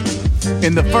show up,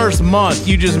 in the first month,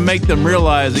 you just make them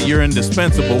realize that you're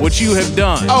indispensable, which you have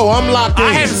done. Oh, I'm locked in.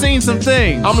 I have seen some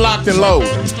things. I'm locked and loaded.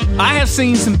 I have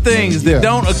seen some things that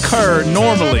don't occur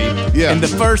normally in the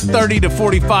first 30 to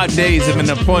 45 days of an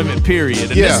employment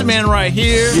period. And this man right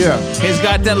here has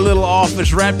got that little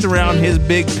office wrapped around his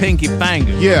big pinky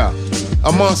finger. Yeah.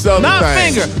 Amongst other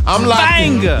things. Not finger. I'm locked.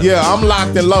 Finger. I'm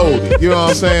locked and loaded. You know what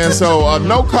I'm saying? So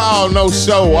no call, no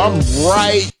show. I'm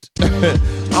right.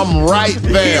 I'm right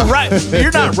there. You're right.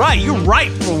 You're not right. You're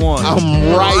right for one.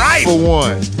 I'm right for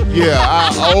one. Yeah, I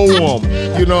owe them.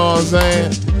 You know what I'm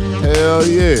saying? Hell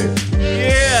yeah.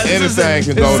 Yeah. Anything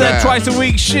can go down. This is that twice a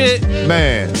week shit.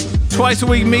 Man. Twice a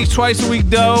week Meeks, twice a week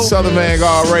Doe. Southern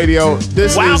Vanguard Radio.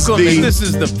 Welcome. If this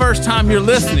is the first time you're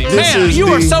listening. Man, you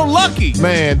are so lucky.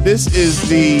 Man, this is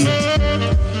the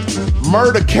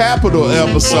Murder Capital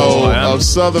episode of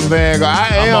Southern Vanguard.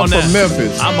 I am from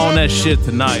Memphis. I'm on that shit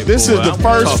tonight. This is the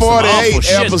first 48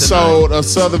 episode of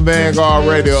Southern Vanguard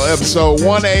Radio, episode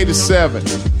 187.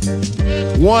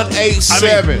 187.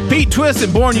 I mean, Pete Twist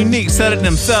and Born Unique said it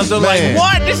themselves. They're like,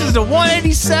 what? This is the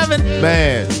 187?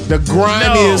 Man, the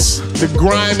grimiest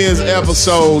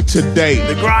episode to date.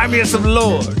 The grimiest of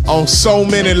lords. On so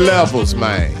many levels,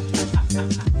 man.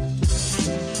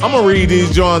 I'm gonna read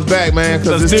these joints back, man,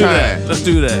 because it's time. Let's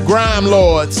do that. Grime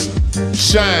Lords,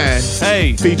 Shine.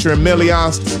 Hey. Featuring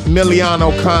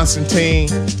Miliano Constantine,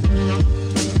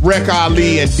 Rec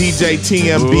Ali, and DJ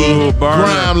TMB. Ooh,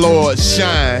 Grime Lords,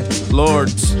 Shine.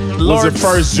 Lords. Was the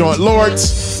first joint.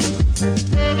 Lords.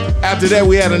 After that,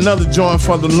 we had another joint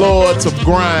from the Lords of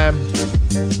Grime.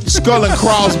 Skull and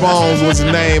Crossbones was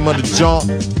the name of the joint.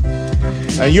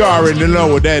 And you already know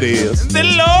what that is. The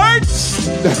Lords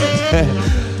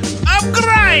of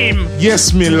Grime.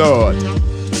 Yes, my lord.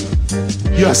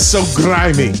 You're so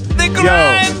grimy. The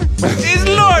grime is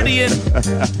Lordian.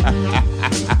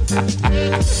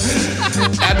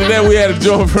 After that, we had a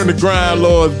joint from the Grime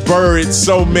Lords, Buried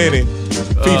So Many.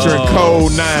 featuring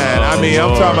Code 9. I mean,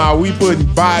 I'm talking about we putting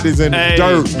bodies in the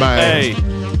dirt, man.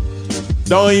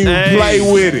 Don't even play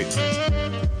with it.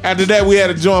 After that, we had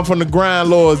a joint from the Grind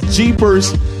Lords.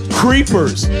 Jeepers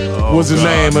Creepers was the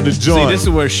name of the joint. See, this is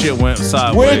where shit went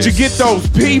sideways. Where'd you get those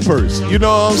peepers? You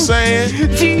know what I'm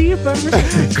saying? Jeepers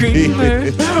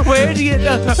Creepers. Where'd you get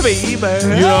those peepers?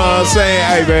 You know what I'm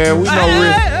saying? Hey, man,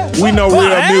 we know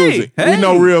real music. We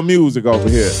know real music over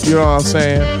here. You know what I'm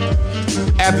saying?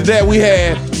 After that, we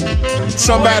had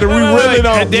somebody we really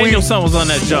don't. Daniel Son was on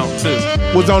that jump too.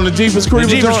 Was on the Jeepers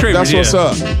Creepers joint? That's what's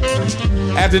up.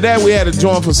 After that, we had a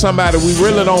joint for somebody we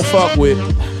really don't fuck with.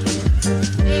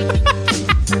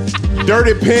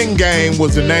 Dirty Pen Game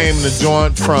was the name of the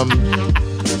joint from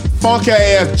funky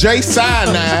ass Jay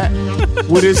Cyanide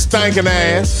with his stinking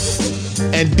ass,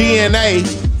 and DNA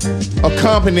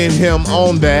accompanying him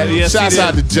on that. Yes, shouts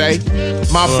out to Jay,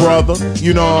 my brother.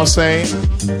 You know what I'm saying?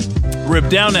 Ripped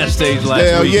down that stage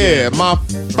last week. Hell yeah, my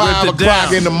 5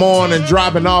 o'clock in the morning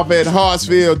dropping off at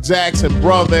Hartsfield Jackson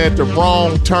brother at the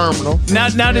wrong terminal. Now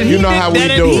did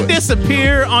he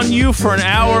disappear on you for an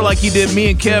hour like he did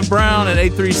me and Kev Brown at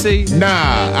A3C? Nah,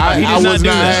 I was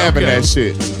not having that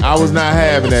shit. I was not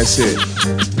having that shit.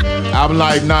 I'm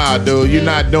like, nah, dude, you're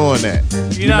not doing that.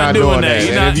 You're not doing that.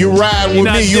 And if you ride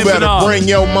with me, you better bring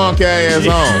your monkey ass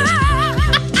on.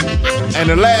 And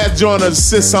the last joint of the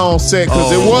Sis-On set,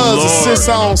 because it was a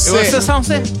Sis-On set. It was a Sis-On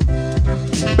set?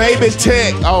 Baby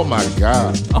Tech. Oh, my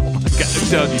God. Oh, my God. I'm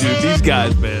telling you, dude, these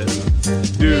guys, man.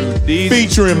 Dude, these...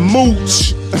 Featuring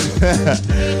Mooch.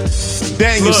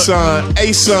 Daniel Son,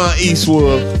 A-Son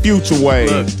Eastwood, Future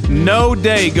Wave. Look, no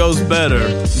day goes better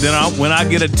than when I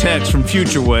get a text from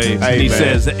Future Wave and he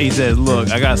says,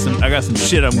 look, I got some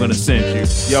shit I'm gonna send you.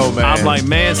 Yo, man. I'm like,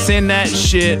 man, send that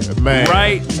shit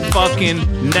right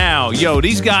fucking now. Yo,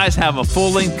 these guys have a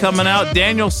full length coming out.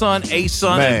 Daniel Son,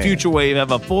 A-Son, and Future Wave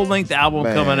have a full length album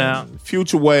coming out.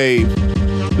 Future Wave.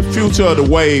 The future of the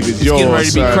wave is yours. Getting ready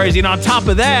to be crazy. And on top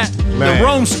of that, the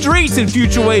Rome Streets and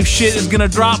Future Wave shit is gonna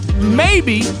drop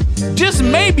maybe, just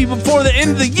maybe, before the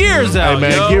end of the year's out. Hey,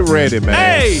 man, get ready, man.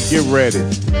 Hey, get ready.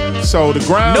 So the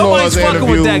Grind Nobody's Lords fucking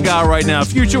with that guy right now.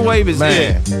 Future Wave is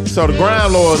it. So the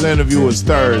Grind Lords interview is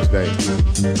Thursday.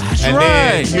 That's and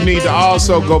right. then you need to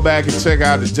also go back and check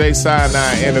out the Jay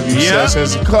Cyanide interview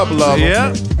sessions. A couple of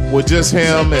them with just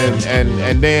him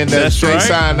and then that's Jay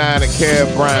Cyanide and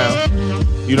Kev Brown.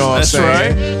 You know what I'm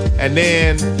saying? Right. And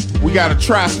then we got a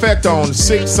trifecta on the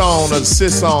 6th song of the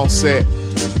Sis-On set.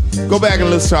 Go back and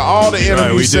listen to all the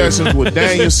interview sessions with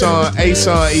Daniel Son,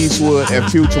 A-Son Eastwood,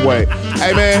 and Future Wave.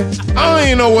 Hey, man, I don't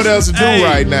even know what else to do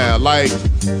right now. Like,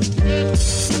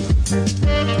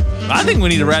 I think we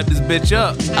need to wrap this bitch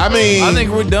up. I mean, I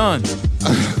think we're done.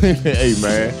 Hey,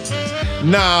 man.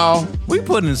 No. We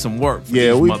putting in some work.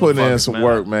 Yeah, we putting in some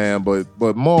work, man.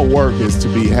 But more work is to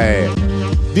be had.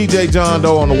 DJ John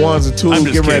Doe on the ones and twos,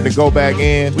 getting ready to go back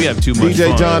in. We have too much DJ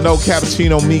fun. John Doe,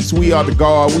 Cappuccino Meeks, we are the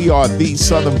Guard. We are the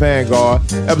Southern Vanguard.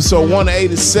 Episode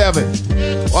 187.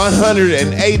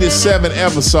 187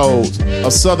 episodes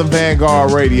of Southern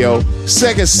Vanguard Radio.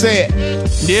 Second set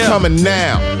coming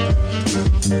now.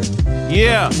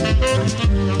 Yeah.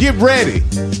 Get ready.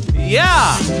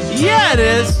 Yeah. Yeah, it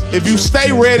is. If you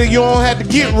stay ready, you don't have to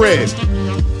get ready.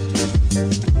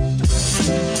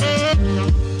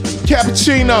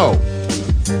 Cappuccino,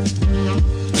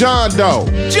 John Doe,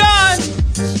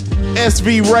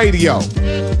 SV Radio,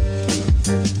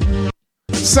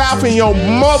 South in your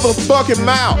motherfucking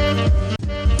mouth.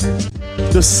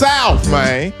 The South,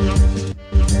 man.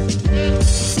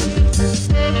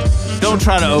 Don't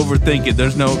try to overthink it.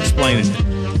 There's no explaining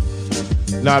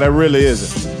it. No, there really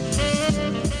isn't.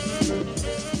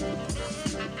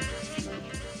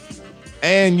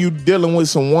 And you dealing with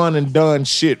some one and done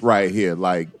shit right here,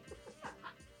 like.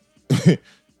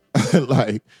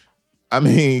 Like, I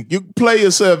mean, you can play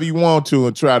yourself if you want to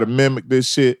and try to mimic this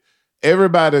shit.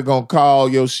 Everybody gonna call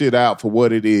your shit out for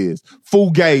what it is.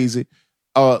 Fugazi,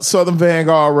 Southern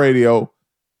Vanguard Radio,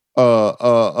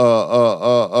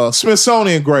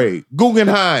 Smithsonian grade,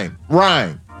 Guggenheim,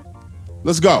 Rhyme.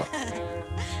 Let's go.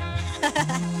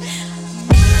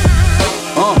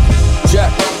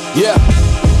 Yeah.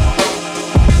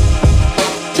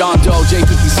 John Doe,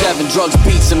 J57, drugs,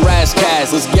 beats, and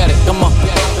Razzcazz. Let's get it, come on.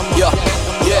 Yeah.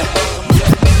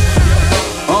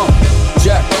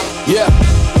 Jack, yeah.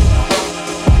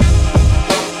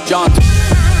 John Doe,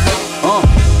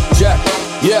 Jack,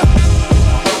 yeah.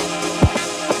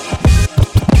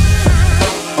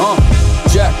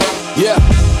 Jack, yeah.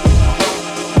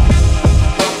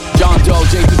 John Doe,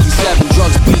 J57,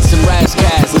 drugs, beats, and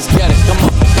Razzcazz. Let's get it, come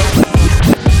on.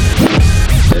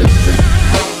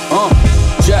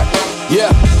 Jack,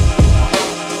 Yeah.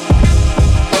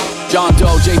 John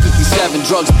Doe, J57,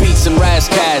 drugs, beats, and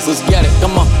Razzcazz. Let's get it,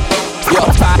 come on. Yo,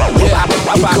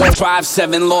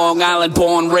 5'7" Long Island,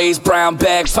 born, raised, brown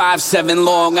bag. 5'7"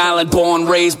 Long Island, born,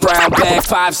 raised, brown bag.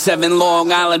 5'7"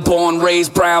 Long Island, born,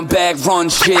 raised, brown bag. Run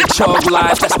shit, chug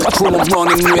life, that's the crew I'm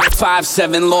running with.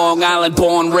 5'7" Long Island,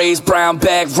 born, raised, brown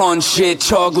bag. Run shit,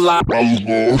 chug life.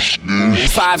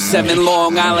 5'7"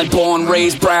 Long Island, born,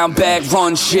 raised, brown bag.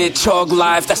 Run shit, chug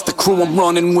life, that's the crew I'm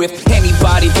running with.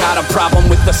 Anybody got a problem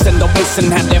with us and don't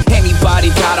listen? Have them. Anybody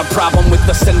got a problem with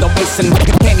us and don't listen?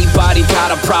 Anybody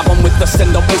got a problem with us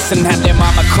and don't listen? Had their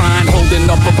mama crying, holding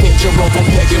up a picture of them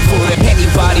begging for them.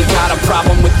 Anybody got a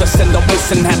problem with us and don't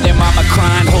listen? Had their mama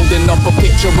crying, holding up a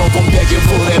picture of them begging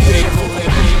for their big.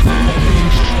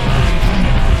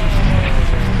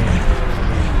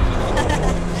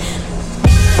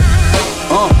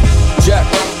 Jack,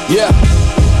 yeah.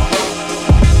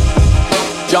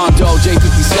 John Doe,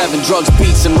 J57, drugs,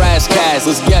 beats, and Razzcazz.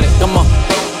 Let's get it, come on.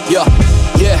 Yeah,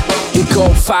 yeah. It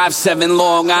go 5'7"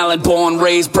 Long Island, born,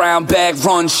 raised, brown bag.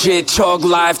 Run shit, chug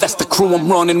life, that's the crew I'm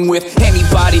running with.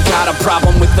 Anybody got a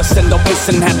problem with us and don't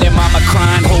listen? Had their mama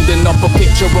crying, holding up a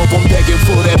picture of them begging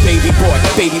for their baby boy.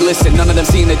 Baby, listen, none of them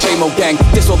seen the J-Mo gang.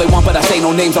 This all they want, but I say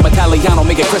no names. I'm Italiano,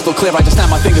 make it crystal clear. I just snap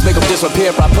my fingers, make them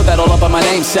disappear. I put that all up on my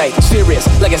namesake. Serious,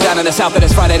 like it's down in the south and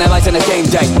it's Friday night lights and it's game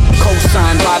day.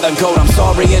 Co-signed by the goat, I'm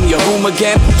sorry, in your room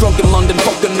again. Drunk in London,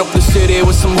 fucking up the city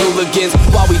with some hooligans.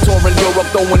 While we touring Europe,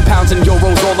 throwing pounds and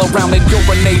euros all around and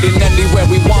urinating anywhere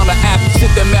we wanna act.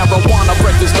 Sit there, marijuana,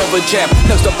 breakfast of a jam.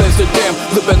 Next up there's the damn,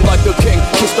 living like a king.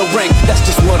 Kiss the ring, that's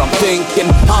just what I'm thinking.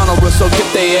 Honor us or get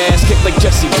their ass kicked like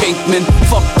Jesse Pinkman.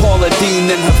 Fuck Paula Deen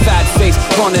and her fat face,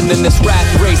 running in this rat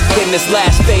race. In this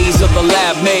last phase of the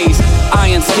lab maze,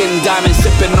 iron skin, diamond,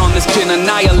 sipping on this gin,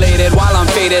 annihilated while I'm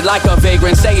faded like a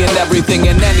vagrant, saying everything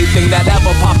and anything that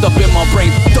ever popped up in my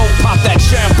brain. Don't pop that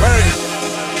champagne.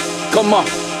 Come on.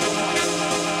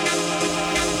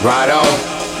 Right on.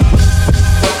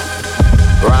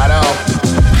 Right on.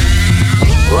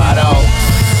 Right on.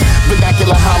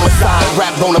 Vernacular homicide,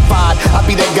 rap bonafide. I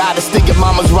be that guy that stick your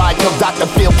mama's ride till Dr.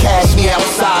 Phil cash me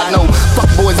outside. No,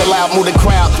 fuck boys allowed, move the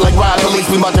crowd like ride police.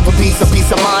 We marching for peace of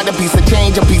mind, a piece of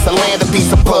change, a piece of land, a piece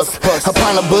of puss. A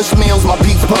pint of Bush meals, my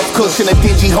peach puff cushion, a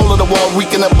dingy hole of the wall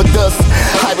reeking up with dust.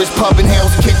 Irish pub in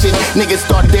Hell's Kitchen. Niggas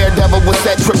start Daredevil with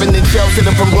that tripping and shells hit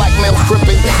them from blackmail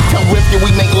stripping. Tell Rifkin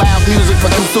we make loud music for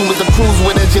consumers to cruise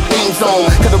with as your theme song.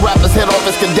 Cause the rappers head off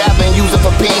his cadaver and use it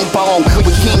for ping pong.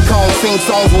 With King Kong sing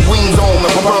songs with wings on and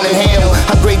we're burning hell.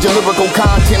 I grade your lyrical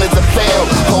content as a fail.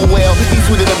 Oh well, he's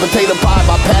sweeter than potato pie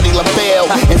by Patti LaBelle.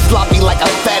 And sloppy like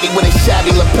a fatty with a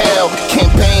shabby lapel.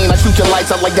 Campaign, I shoot your lights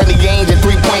out like Danny Ainge at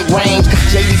 3-point range.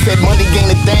 JD said money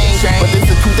gain a thing, but this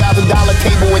is $2,000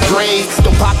 table with Dre's.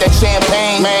 Don't pop that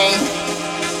champagne, man.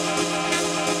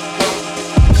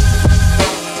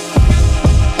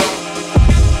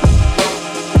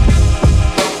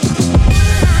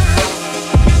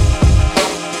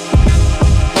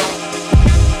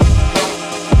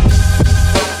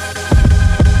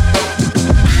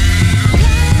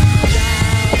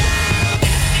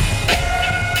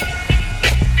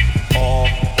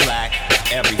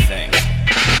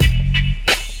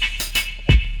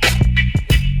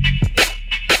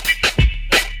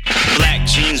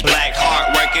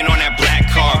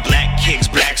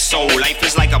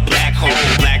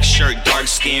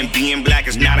 Being black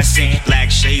is not a sin.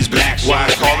 Black shades, black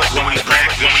shades. Call it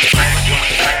black.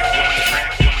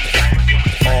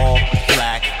 All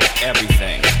black,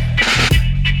 everything.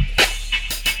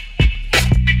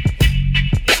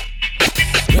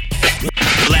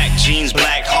 Black jeans,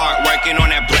 black heart, working on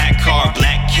that black car.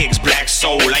 Black kicks, black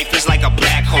soul. Life is like a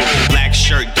black hole. Black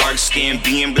shirt, dark skin.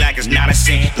 Being black is not a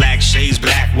sin. Black shades,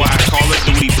 black. Why call it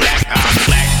Louis Black?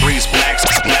 Black breeze, blacks.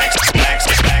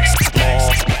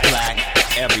 All black,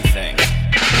 everything.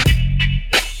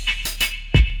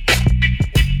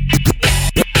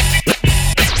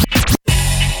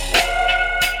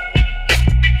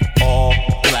 All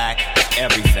black,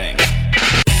 everything.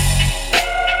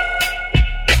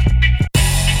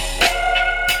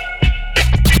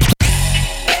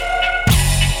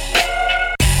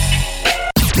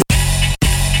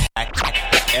 Black,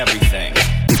 everything.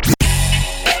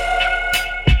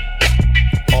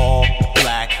 All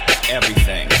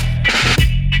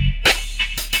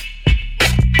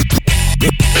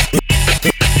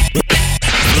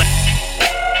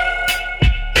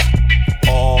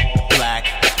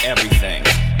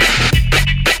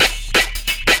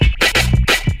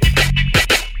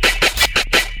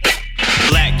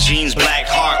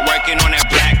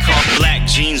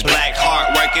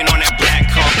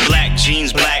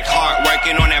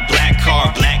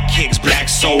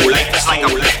soul. Life is like a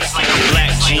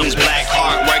black jeans, black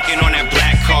heart, working on that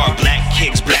black car, black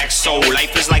kicks, black soul.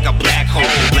 Life is like a black hole.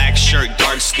 Black shirt,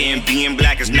 dark skin, being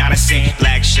black is not a sin.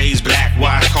 Black shades, black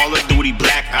watch, Call of Duty,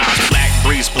 black eyes, black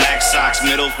briefs, black socks,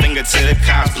 middle finger to the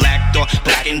cops, black door,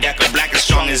 black and decker, black as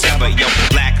strong as ever. Yo,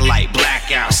 black light, black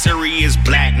out, Siri is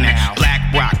black now, black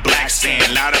rock, black sand.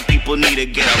 A lot of people need to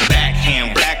get a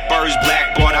backhand. Black birds,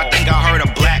 black board. I think I heard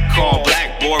a black call,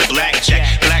 black board, black check,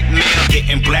 black mail,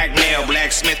 getting blackmail,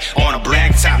 blacksmith on a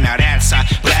black top. Now that's a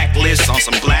blacklist on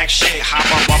some black shit. Hop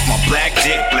up off my black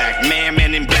dick, black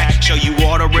man in black. Show you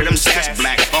all the rhythm sets.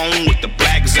 Black phone with the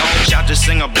black zone. Shout to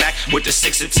singer black with the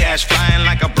 6 attached, flying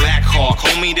like a black hawk.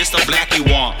 Homie, this the black you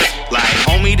want. Like,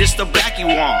 homie, this the black you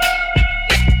want.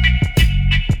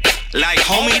 Like,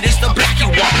 homie, this the black you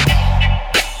want.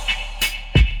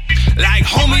 Like,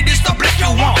 homie, this the black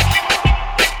you want.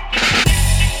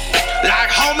 Like,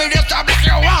 homie, this the black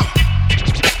you want.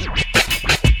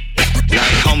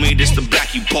 Like, homie, this the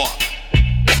black you bought.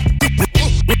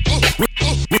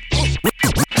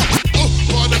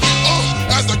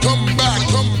 As I come back, as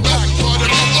I come back,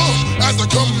 as I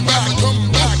come back,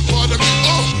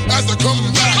 as I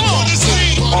come back, as I come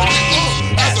back,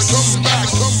 as I come back,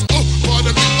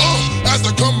 as I come back, as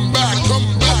I come back, as I come back, as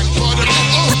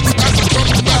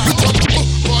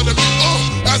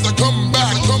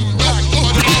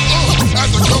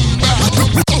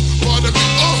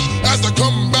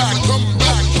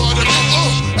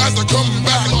I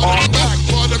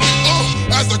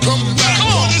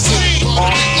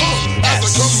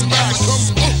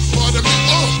come back, as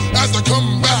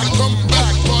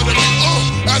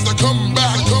I come back, as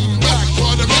I come back.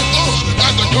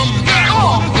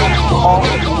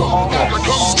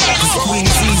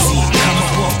 Squeeze easy, come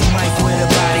up off the mic with a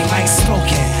body like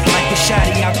smoking, like the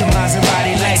shotty out the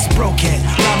Maserati, lights broken.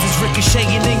 Rhymes is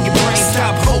ricocheting in your brain,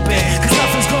 stop hoping, cause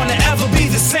nothing's gonna ever be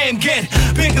the same. Get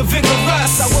bigger,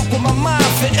 vigorous. I work with my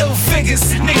mind for ill figures.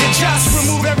 Nigga, just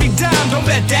remove every dime, don't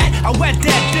bet that. I wet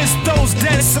that, this, those,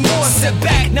 then some more. Step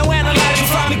back, now analyze, you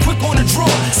find me quick on the draw.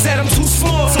 Said I'm too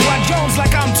small, so I Jones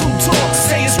like I'm too tall.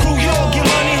 Say it's screw you, get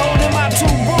money holding my 2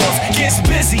 balls. Gets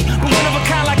busy, but one of a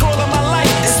kind like all of my life.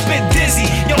 It's spit dizzy,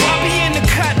 yo, I be in the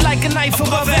cut like a knife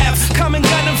above half. Coming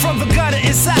gunning from the gutter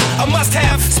inside, a must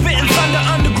have. Spitting thunder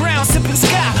underground, sipping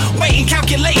sky. Waiting,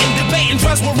 calculating, debating,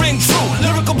 drugs will ring true.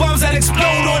 Lyrical bombs that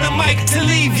explode on the mic to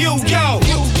leave you, yo.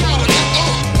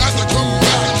 As I come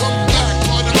back, as I come back,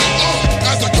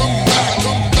 as I come back, as I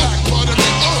come back,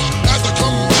 as I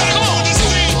come back, as I come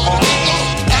back,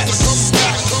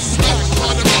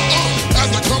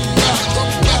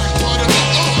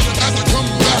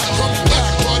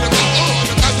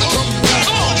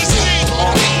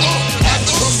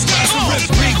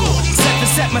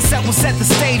 my set will set the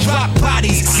stage, rock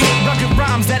bodies, rugged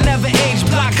rhymes that never age,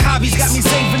 block hobbies, got me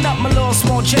saving up my little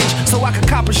small change so I could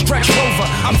cop a stretch Rover.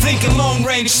 I'm thinking long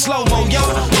range, slow-mo, yo,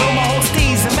 blow my whole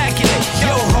steez immaculate,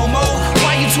 yo, homo,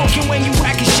 why you talking when you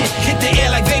whacking shit? Hit the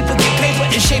air like vapor, get paper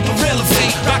in shape of real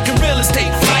estate, rockin' real estate,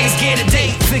 flyers get a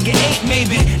date, figure 8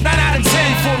 maybe, 9 out of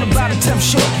 10, fall about a 10th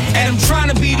short, and I'm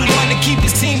trying to be the one to keep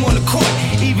his team on the court,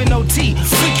 even OT,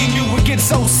 freaking you would get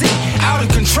so sick, out of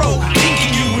control,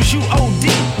 thinking you was you OD.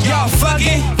 Y'all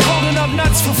fucking, holding up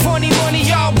nuts for funny money,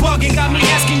 y'all bugging. Got me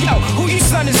asking, yo, who you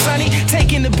son is Sonny?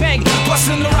 Taking the bank,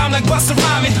 busting around like Busta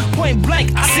Rhymes. Point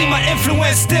blank, I see my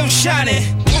influence still shining.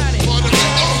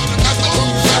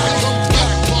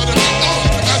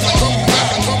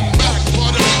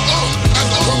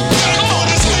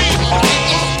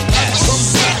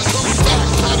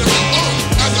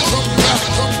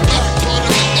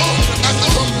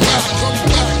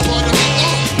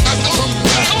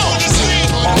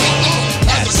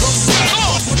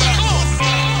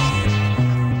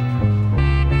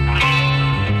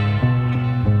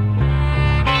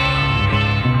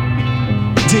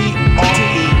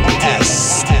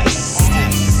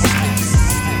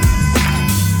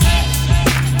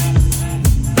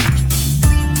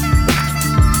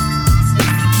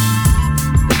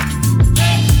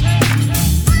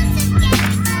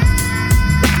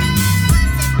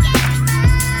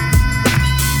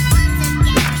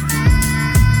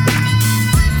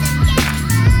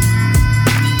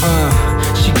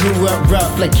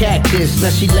 Like cactus, now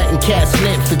she letting cats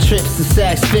limp for trips to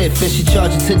Saks Fifth, and she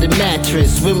charging to the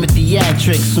mattress. Win with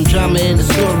theatrics, some drama in the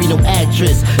story, no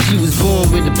actress. She was born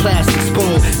with a plastic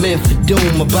spoon, meant for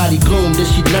doom. Her body gloomed, then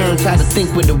she learned how to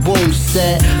think with a womb. She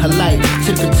said her life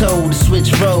took a toll to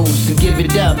switch roles and give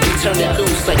it up and turn it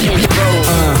loose like Henry Rose.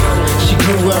 She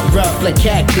grew up rough like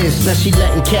cactus, now she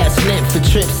letting cats limp for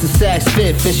trips to Saks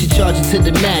Fifth, and she charging to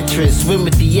the mattress. Win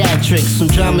with theatrics, some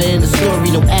drama in the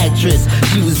story, no actress.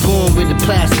 She was born born with a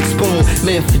plastic spoon,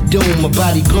 meant for doom. My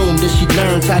body gloomed, then she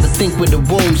learned how to think with a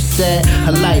womb. She said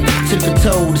her life took a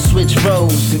toll to switch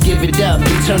roles and give it up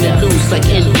and turn it loose like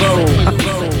in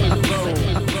vogue.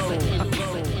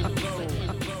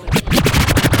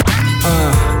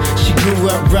 Grew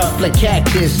up rough like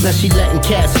cactus. Now she letting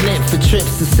cats limp for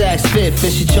trips to Saks Fifth.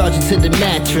 And she charging to the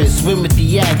mattress. Win with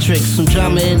theatrics. Some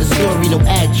drama in the story, no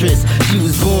actress. She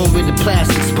was born with a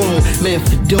plastic spoon, meant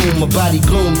for doom. My body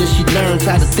gloomed, then she learned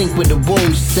how to think with a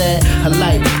womb. She said her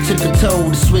life took a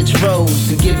toll to switch roles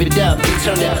and give it up and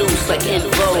turn it loose like in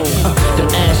vogue.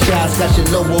 Them ass shots got your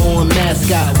lower on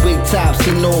mascot. Wig tops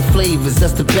in all flavors,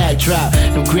 that's the backdrop.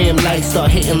 Them gram lights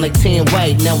start hitting like tan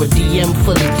white. Now a DM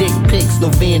full of dick pics, no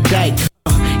Van Dyke.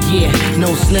 Yeah,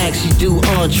 no snacks, she do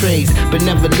entrees, but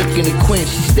never looking to quench,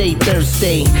 she stay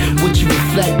thirsty. What you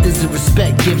reflect is a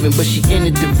respect given, but she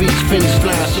entered the reach finish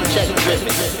line, she check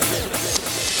driven.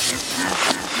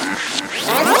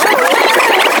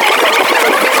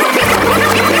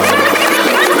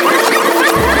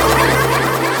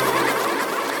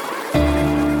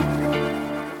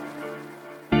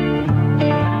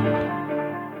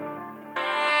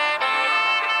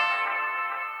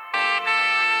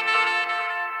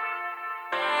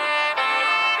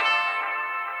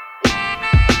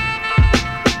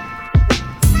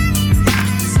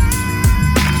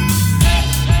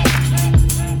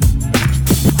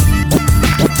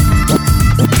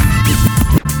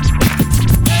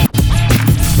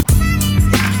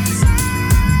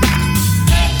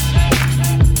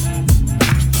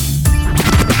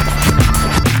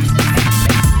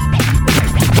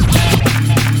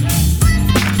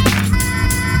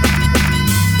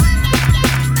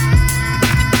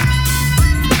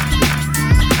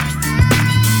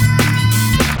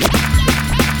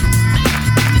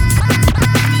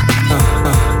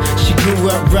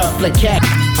 Like cat,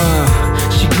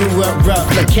 she grew up rough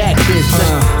like cactus.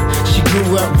 She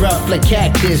grew up rough like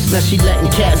cactus. Now she letting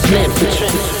cats limp for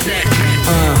trips.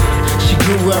 She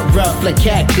grew up rough like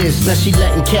cactus. Now she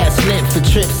letting cats limp for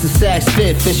trips to Saks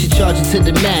Fifth. And she charging to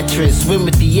the mattress. Win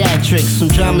with theatrics. Some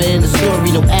drama in the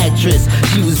story, no actress.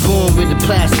 She was born with a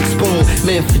plastic spoon,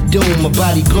 meant for doom. My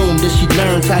body gloomed, then she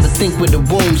learned how to think with a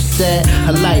womb. She said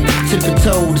her life took a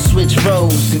toll to switch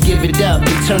roles and give it up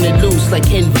and turn it loose like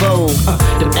in vogue.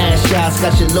 Them ass shots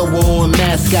got your lower on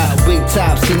mascot. Wig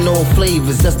tops in all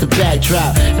flavors, that's the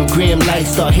backdrop. Them gram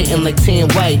lights start hitting like tan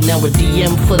white. Now a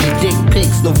DM full of dick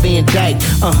pics, no Van Dyke.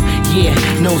 Yeah,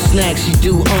 no snacks, she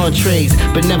do entrees,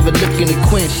 but never looking to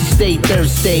quench, she stay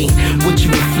thirsty. What you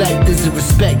reflect is a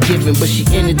respect given, but she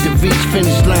entered the reach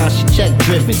finish line, she check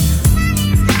driven.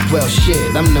 Well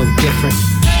shit, I'm no different.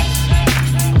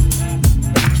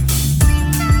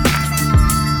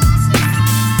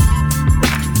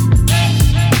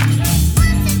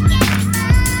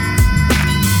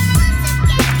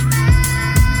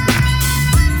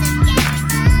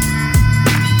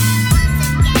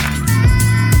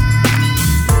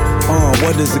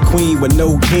 What is a queen with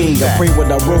no king? I pray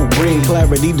what I wrote bring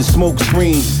clarity to smoke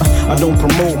screens. I don't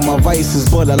promote my vices,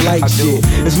 but I like shit.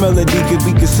 This melody could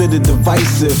be considered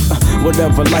divisive.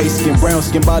 Whatever, light skin, brown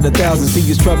skin by the thousands.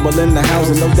 See, trouble in the house,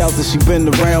 and no doubt that she been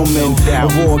around men.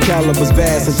 Of all calibers,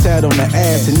 vast, and tat on the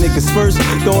ass. And niggas' first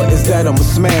thought is that I'ma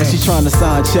smash. She tryna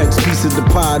sign checks, piece of the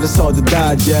pie, that's hard to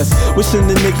digest. Wishing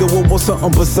the nigga would want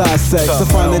something besides sex. I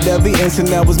find that every instant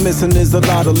that was missing is a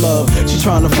lot of love. She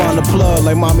tryna find a plug,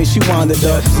 like mommy, she wanted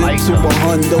up. Zip to a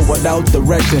hundo without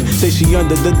direction. Say she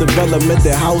under the development,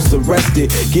 the house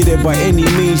arrested. Get it by any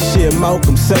means, shit,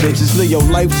 Malcolm said it. Just live your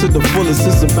life to the fullest,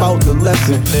 it's about the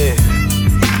lesson.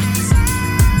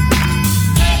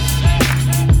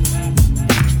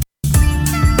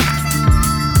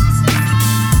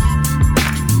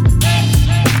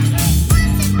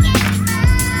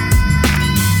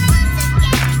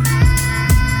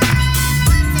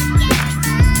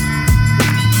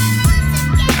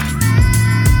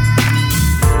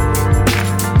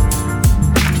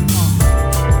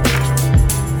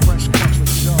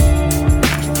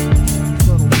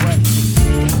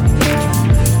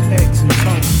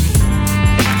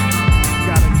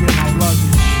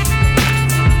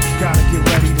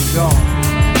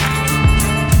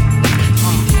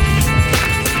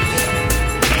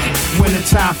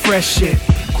 Fresh shit,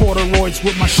 corduroys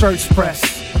with my shirts pressed.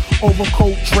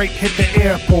 Overcoat Drake hit the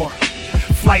airport.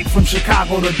 Flight from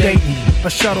Chicago to Dayton, a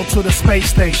shuttle to the space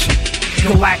station.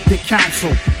 Galactic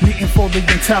Council, meeting for the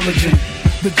intelligent.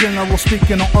 The general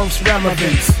speaking on Earth's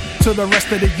relevance. To the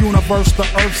rest of the universe, the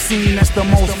Earth seen as the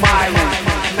most violent.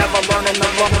 Never learning the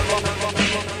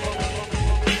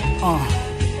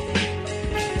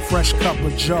Fresh cup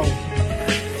of Joe.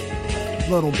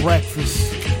 Little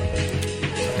breakfast.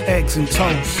 eggs and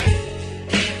toast.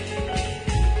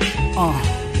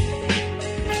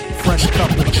 Fresh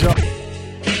cup of Joe.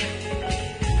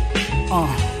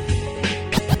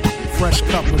 Fresh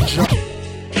cup of Joe.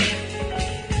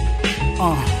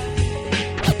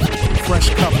 Fresh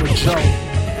cup of Joe.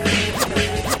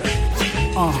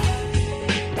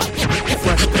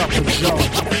 Fresh cup of Joe.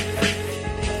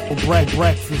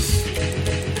 Breakfast.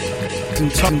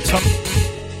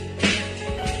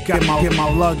 Get my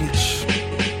luggage.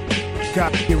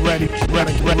 Got to get ready.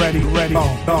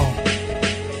 Go.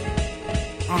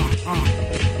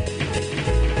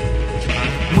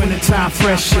 Wintertime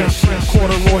fresh shit.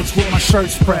 Corduroys with my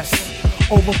shirts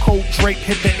pressed. Overcoat Drake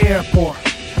hit the airport.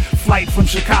 Flight from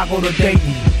Chicago to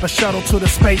Dayton. A shuttle to the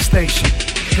space station.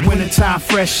 Wintertime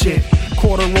fresh shit.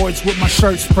 Corduroys with my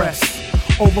shirts pressed.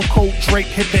 Overcoat Drake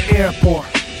hit the airport.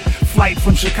 Flight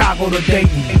from Chicago to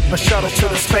Dayton. A shuttle to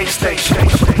the space station.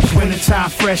 Wintertime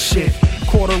fresh shit.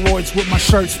 Corduroys with my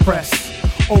shirts pressed.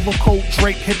 Overcoat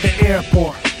Drake hit the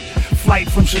airport. Flight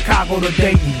from Chicago to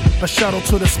Dayton. A shuttle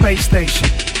to the space station.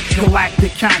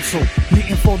 Galactic Council,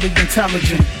 meeting for the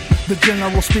intelligent. The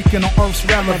general speaking on Earth's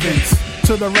relevance.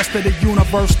 To the rest of the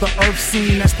universe, the Earth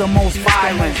seen as the most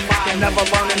violent. Never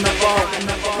learning the law.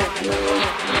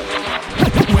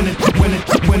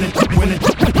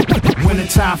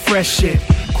 Wintertime fresh shit.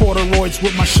 Corduroys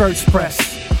with my shirts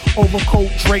pressed.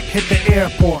 Overcoat Drake hit the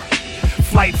airport.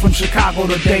 Flight from Chicago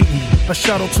to Dayton. A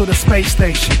shuttle to the space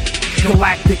station.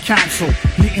 Galactic Council,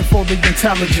 meeting for the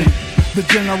intelligent. The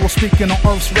general speaking on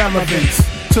Earth's relevance.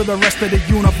 To the rest of the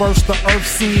universe, the Earth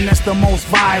seen as the most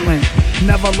violent.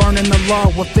 Never learning the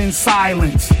love within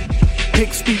silence.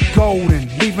 Pigs speak golden,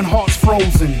 leaving hearts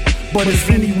frozen. But is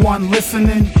anyone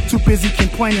listening? Too busy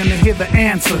complaining to hear the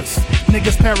answers.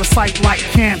 Niggas parasite like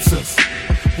cancers.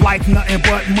 Life nothing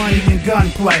but money and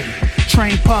gunplay.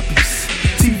 Train puppies,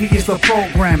 TV is the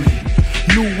programming.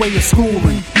 New way of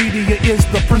schooling, media is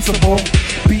the principal.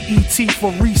 BET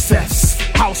for recess,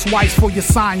 housewives for your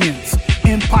science.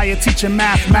 Empire teaching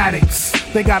mathematics.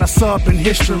 They got a sub in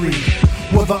history.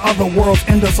 We're the other world's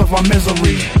enders of our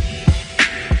misery.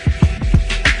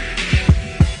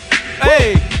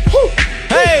 Hey!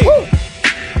 Hey!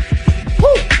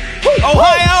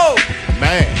 Ohio!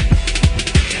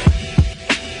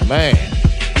 Man.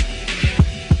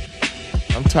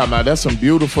 I'm talking about that's some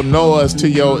beautiful noise to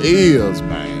your ears,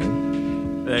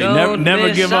 man. Hey,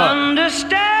 never give up.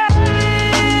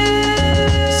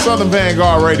 Southern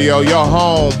Vanguard Radio, your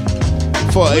home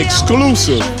for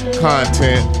exclusive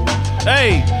content.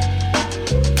 Hey.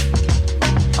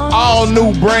 All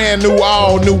new, brand new,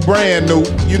 all new, brand new.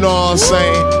 You know what I'm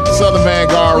saying? Southern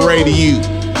Vanguard Radio.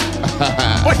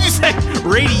 What'd you say?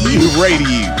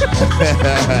 Radio.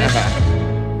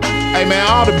 Hey man,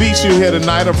 all the beats you hear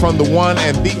tonight are from the one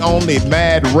and the only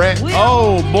Mad Rec.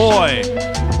 Oh boy.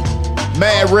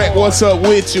 Mad Rec, what's up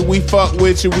with you? We fuck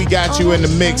with you. We got you in the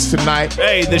mix tonight.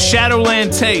 Hey, the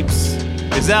Shadowland tapes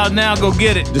is out now. Go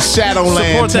get it. The Shadowland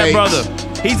Support tapes. that brother.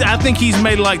 I think he's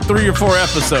made like 3 or 4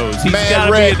 episodes. He's got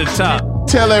to be at the top.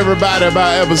 Tell everybody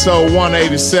about episode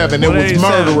 187. It was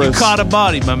murderous. You caught a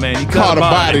body, my man. You caught a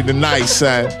body tonight,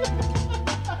 son.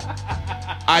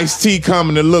 Ice-T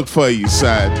coming to look for you,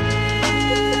 son.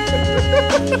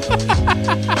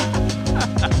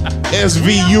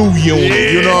 SVU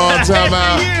unit, you know what I'm talking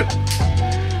about?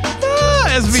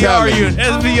 SVR unit,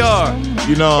 SVR.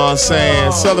 You know what I'm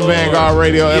saying? Southern Vanguard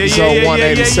Radio episode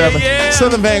 187.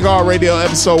 Southern Vanguard Radio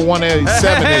episode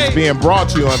 187 is being brought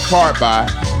to you in part by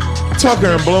Tucker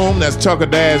and Bloom. That's Tucker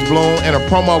Dash Bloom. And a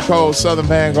promo code Southern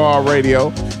Vanguard Radio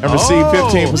and receive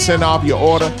 15% off your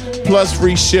order plus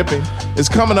free shipping. It's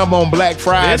coming up on Black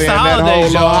Friday and that whole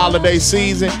holiday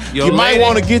season. You might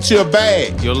want to get you a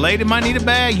bag. Your lady might need a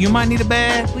bag. You might need a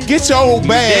bag. Get your old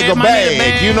bag a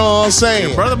bag. You know what I'm saying?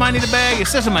 Your brother might need a bag. Your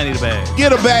sister might need a bag.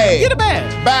 Get a bag. Get a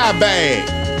bag. Buy a bag.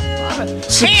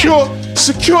 Secure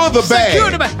the bag.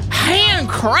 Secure the bag.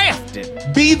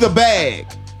 Handcrafted. Be the bag.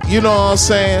 You know what I'm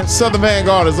saying? Southern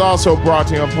Vanguard is also brought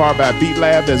to you in part by Beat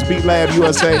Lab. That's Beat Lab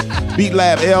USA, Beat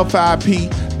Lab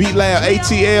L5P, Beat Lab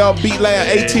ATL, Beat Lab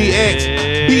ATX,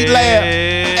 Beat Lab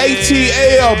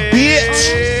ATL, bitch.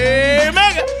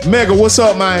 Mega, what's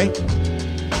up, man?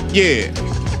 Yeah.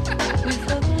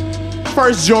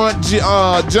 First joint,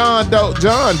 John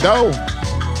Doe.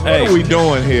 What are we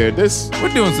doing here? We're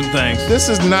doing some things. This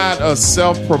is not a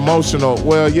self-promotional.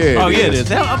 Well, yeah. Yeah, it is.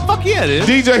 Fuck yeah, it is.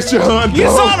 DJ John Doe. You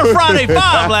saw the Friday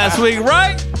 5 last week,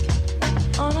 right?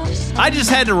 I just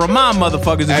had to remind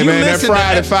motherfuckers. Hey man, that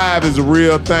Friday 5 is a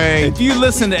real thing. If you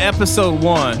listen to episode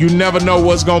 1, you never know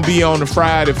what's gonna be on the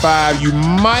Friday 5. You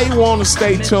might want to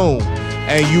stay tuned.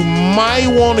 And you might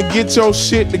want to get your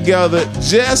shit together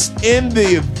just in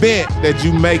the event that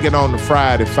you make it on the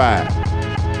Friday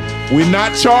 5. We're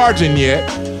not charging yet,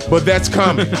 but that's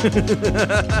coming.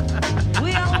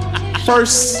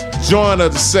 First joint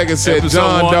of the second set,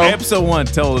 John Doe. Episode 1,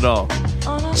 tell it all.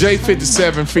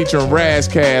 J57 featuring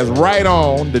Razzcast, Right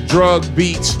On, the Drug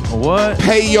Beats. What?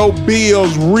 Pay Your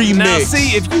Bills remix. Now,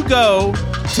 see, if you go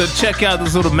to check out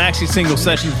this little maxi single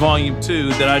sessions volume 2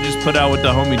 that I just put out with the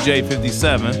homie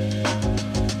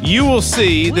J57, you will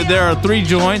see that there are 3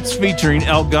 joints featuring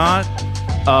El Gant,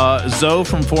 Zoe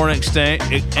from Foreign Exchange,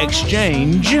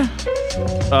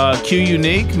 Q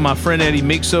Unique, my friend Eddie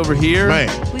Meeks over here. Man.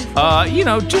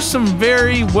 Just some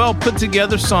very well put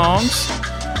together songs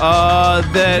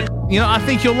that, I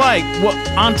think you'll like. Well,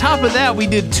 on top of that, we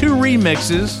did 2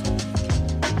 remixes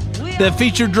that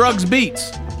feature Drugs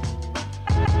Beats.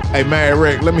 Hey, man,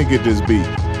 Rick, let me get this beat.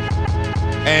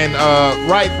 And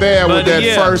right there with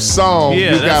that first song,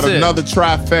 you got another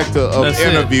trifecta of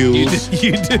interviews.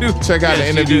 You do. Check out the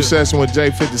interview session with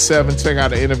J57. Check out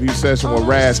the interview session with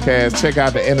Razzcast. Check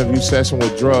out the interview session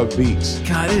with Drug Beats.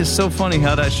 God, it is so funny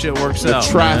how that shit works out.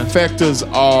 The trifectas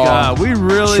are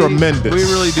tremendous. We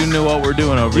really do know what we're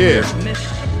doing over here.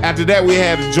 After that, we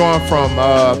had a joint from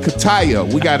Kataya.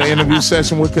 We got an interview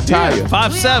session with Kataya.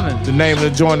 5-7. The name of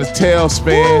the joint is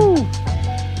Tailspin. Woo.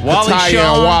 Wally Kataya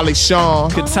Shawn. and Wally Shawn.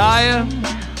 Kataya.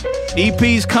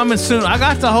 EP's coming soon. I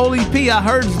got the whole EP. I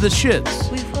heard the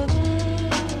shits.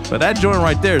 But that joint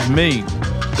right there is me.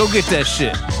 Go get that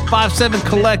shit. 5-7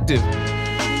 Collective.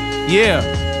 Yeah.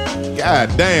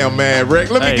 God damn, man, Rick.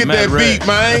 Let me get that beat,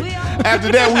 man.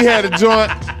 After that, we had a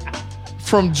joint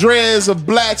from Drez of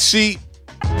Black Sheep.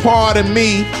 Pardon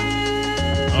Me.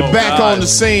 The Back on the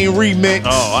Scene remix.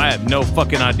 Oh, I have no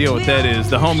fucking idea what that is.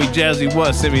 The homie Jazzy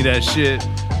What sent me that shit.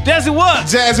 Jazzy What?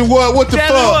 Jazzy What the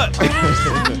fuck?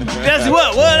 Jazzy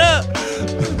What up?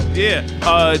 Yeah.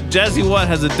 Jazzy What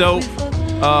has a dope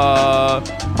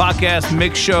podcast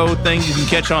mix show thing you can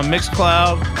catch on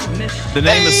Mixcloud. The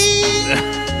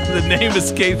name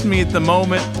escapes me at the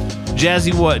moment.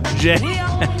 Jazzy What?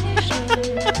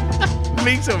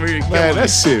 Meeks over here. Man,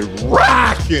 that shit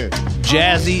rocking.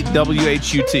 Jazzy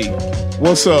WHUT.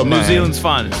 What's up, man? New Zealand's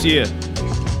finest, yeah.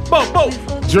 Bo.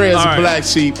 Drez of Black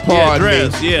Sheep,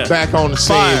 Pardon Me. Back on the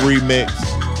Scene remix.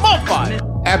 More fire.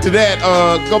 After that,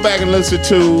 go back and listen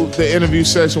to the interview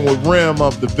session with Rim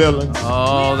of The Villains.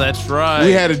 Oh, that's right.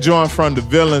 We had a joint from The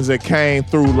Villains that came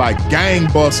through like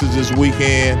gangbusters this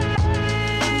weekend.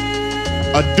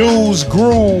 A Dude's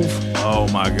Groove. Oh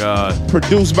my God.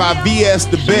 Produced by VS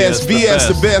The Best. VS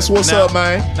The Best. What's up,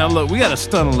 man? Now look, we got to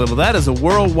stun a little. That is a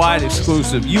worldwide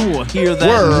exclusive. You will hear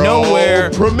that nowhere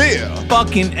premiere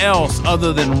fucking else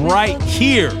other than right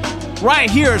here. Right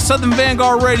here at Southern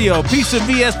Vanguard Radio. Piece of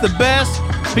VS The Best.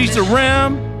 Piece of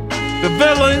Rim. The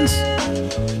Villains.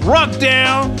 Rock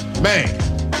Down. Man.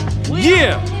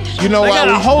 Yeah. You know I why got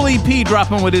a whole EP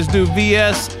dropping with this dude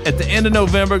VS at the end of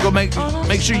November. Go make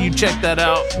sure you check that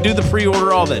out. Do the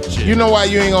pre-order, all that shit. You know why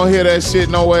you ain't gonna hear that shit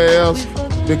nowhere else?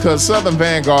 Because Southern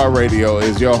Vanguard Radio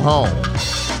is your home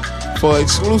for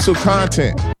exclusive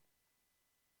content.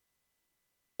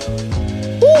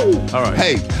 Woo! All right.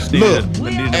 Hey, look,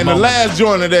 and the last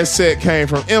joint of that set came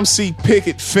from MC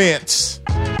Picket Fence.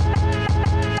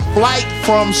 Flight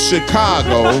from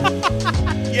Chicago.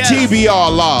 Yes.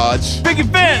 TBR Lodge. Picket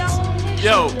Fence.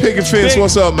 Yo. Picket Fence,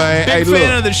 what's up, man? Big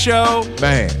fan of the show.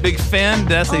 Man. Big fan.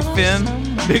 Did I say Finn?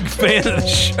 Big fan of the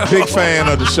show. Big fan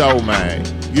of the show, man.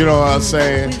 You know what I'm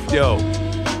saying? Yo.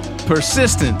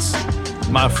 Persistence,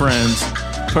 my friends.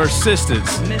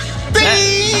 Persistence.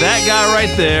 That guy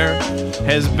right there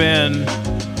has been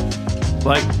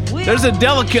like, there's a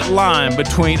delicate line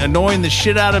between annoying the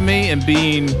shit out of me and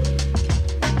being,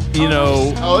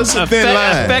 it's a thin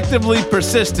line. Effectively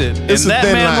persistent. It's and a that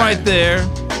thin man line. right there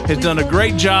has done a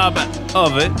great job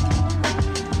of it.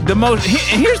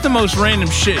 Here's the most random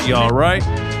shit, y'all, right?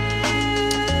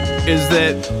 Is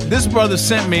that this brother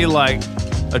sent me like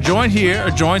a joint here,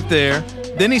 a joint there.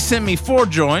 Then he sent me 4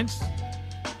 joints.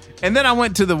 And then I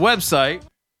went to the website,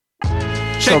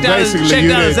 checked out his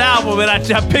album, and I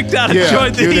picked out a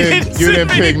joint that he didn't You send didn't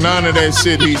me. pick none of that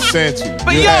shit he sent you.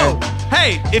 But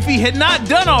hey, if he had not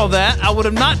done all that, I would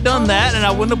have not done that, and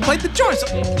I wouldn't have played the joints. So,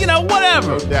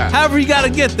 whatever. Yeah. However you got to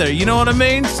get there. You know what I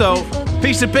mean? So,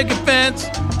 piece of Picket Fence,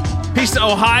 piece of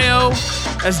Ohio,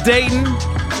 that's Dayton,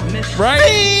 right?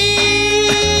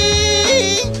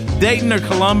 Dayton or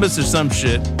Columbus or some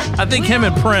shit. I think him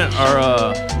and Print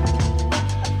are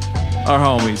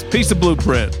homies. Piece of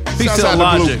Blueprint. Piece of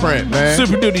Logic. Blueprint, man.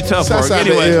 Super duty tough work.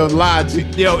 Anyway, Logic.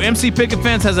 Yo, MC Picket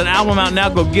Fence has an album out now.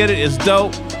 Go get it. It's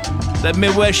dope. that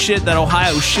Midwest shit, that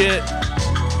Ohio shit.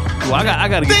 Well, I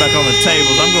gotta get back on the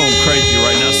tables. I'm going crazy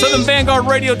right now. Southern Vanguard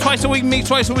Radio, twice a week, meet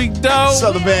twice a week, dough.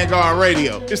 Southern Vanguard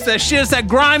Radio. It's that shit, it's that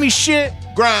grimy shit.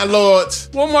 Grind Lords.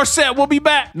 One more set, we'll be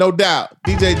back. No doubt.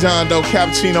 DJ John Doe,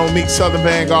 Cappuccino Meek, Southern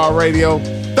Vanguard Radio.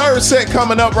 Third set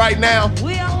coming up right now.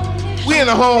 We in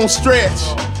the home stretch.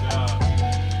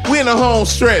 We in the home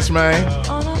stretch, man.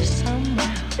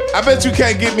 I bet you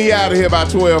can't get me out of here by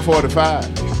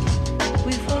 12:45.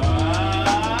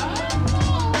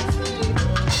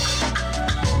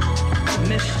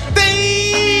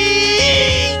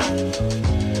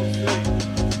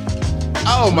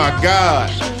 Oh my God.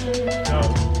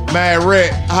 Man,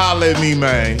 Rhett, holla at me,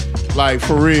 man. Like,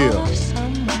 for real.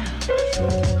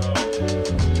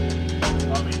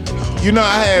 You know,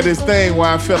 I had this thing where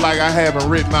I feel like I haven't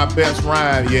written my best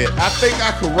rhyme yet. I think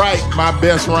I could write my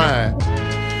best rhyme.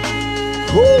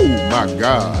 Oh my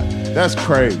God. That's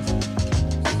crazy.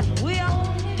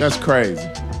 That's crazy.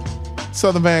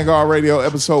 Southern Vanguard Radio,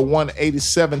 episode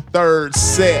 187, third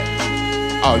set.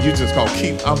 Oh, you just gonna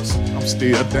keep, I'm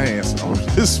still dancing on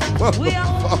this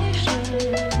motherfucker.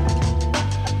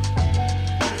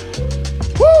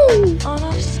 Woo!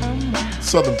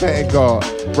 Southern Vanguard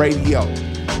Radio.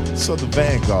 Southern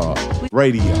Vanguard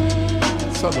Radio.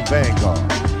 Southern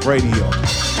Vanguard Radio.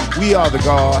 We are the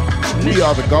guard. We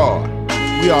are the guard.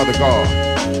 We are the guard.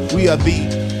 We are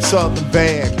the Southern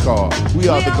Vanguard. We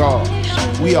are the guard.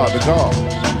 We are the guard.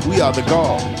 We are the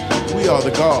guard. We are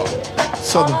the guard.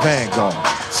 Southern Vanguard.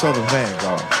 Southern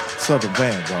Vanguard. Southern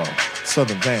Vanguard.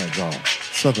 Southern Vanguard.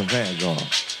 Southern Vanguard.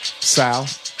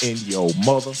 South in your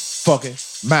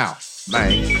motherfucking mouth,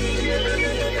 man.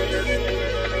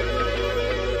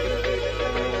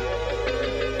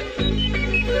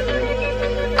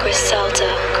 Griselda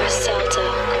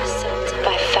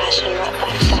by Fashion Rock.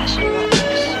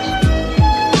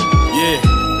 Yeah.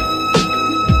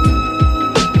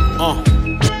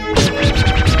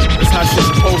 That's how shit's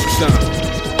supposed to sound.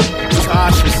 That's how I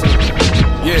should sound.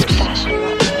 Yeah.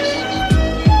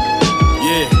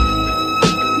 Yeah.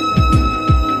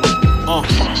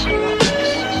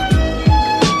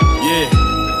 Yeah.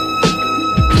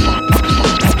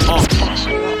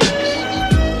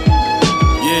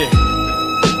 Yeah.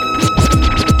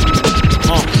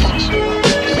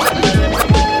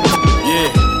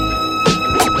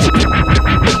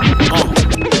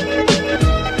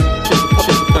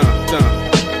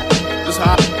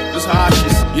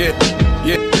 Yeah,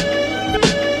 yeah.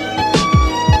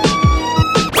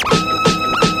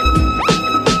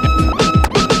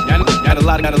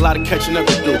 Got a lot of catching up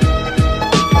to do.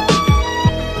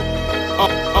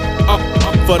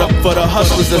 For the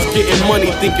hustlers that's getting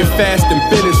money, thinking fast and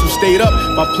business, who stayed up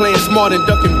by playing smart and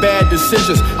ducking bad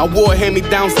decisions. I wore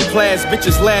hand-me-downs to class,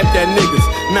 bitches laughed at niggas.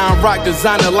 Now I rock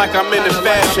designer like I'm in the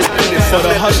fashion business. For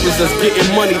the hustlers that's getting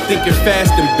money, thinking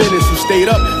fast and business, who stayed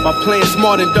up by playing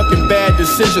smart and ducking bad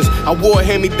decisions. I wore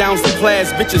hand-me-downs to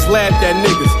class, bitches laughed at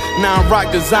niggas. Now I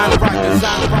rock designer.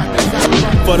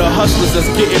 For the hustlers that's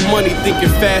getting money,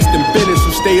 thinking fast and business,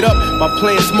 who stayed up by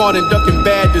playing smart and ducking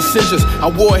bad decisions. I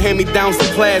wore hand-me-downs to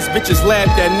class, bitches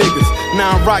laughed at niggas.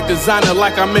 Now I rock designer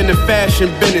like I'm in the fashion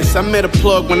business. I met a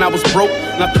plug when I was broke,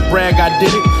 not to brag, I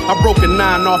did it. I broke a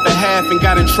 9 off a half and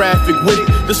got in traffic with it.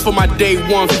 This for my day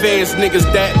one fans,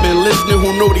 niggas that been listening,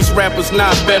 who know these rappers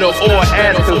not better or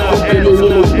asking.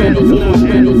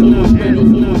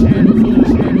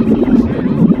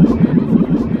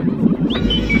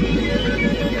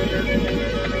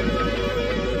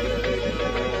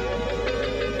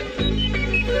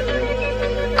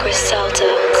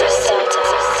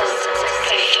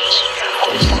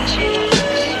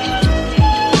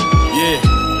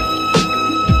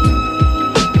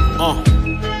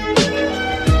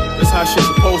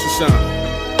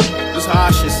 This how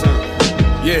I shit sound.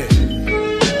 Yeah.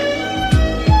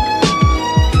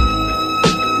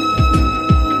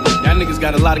 Y'all niggas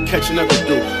got a lot of catching up to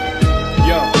do.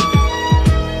 Yo.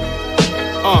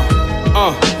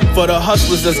 For the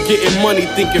hustlers that's getting money,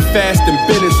 thinking fast and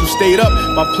business, who stayed up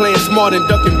by playing smart and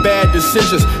ducking bad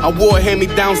decisions. I wore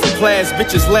hand-me-downs to class,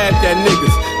 bitches laughed at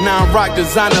niggas. Now I rock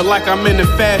designer like I'm in the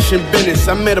fashion business.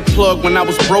 I met a plug when I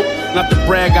was broke, not to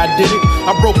brag, I did it.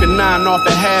 I broke a 9 off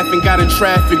a half and got in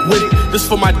traffic with it. This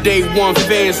for my day one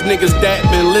fans, niggas that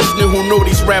been listening, who know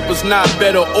these rappers not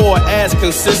better or as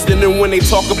consistent. And when they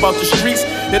talk about the streets,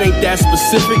 it ain't that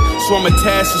specific, so I'm a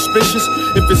tad suspicious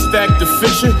if it's fact or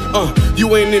fiction.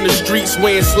 You ain't in the streets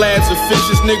weighing slabs of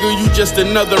fishes, nigga. You just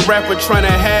another rapper trying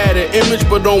to have an image,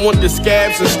 but don't want the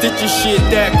scabs and stitches, shit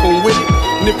that come with it.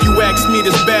 And if you ask me,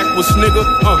 this backwards, nigga.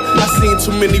 I seen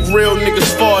too many real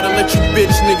niggas fall to let you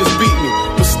bitch niggas beat me,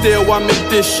 but still I make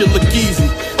this shit look easy.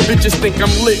 Bitches think I'm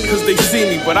lit cause they see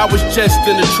me, but I was just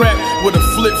in the trap with a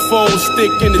flip phone stick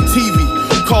and a TV.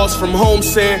 Calls from home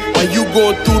saying, why you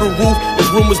going through the roof? There's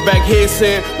rumors back here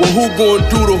saying, well, who going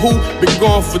through the who? Been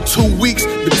gone for 2 weeks,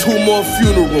 been 2 more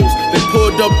funerals. They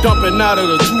pulled up dumping out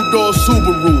of the 2-door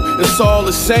Subaru. It's all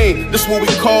the same, this what we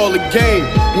call a game.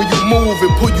 When you move,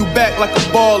 it pull you back like a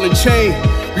ball and chain.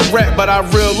 We rap about our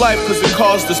real life cause it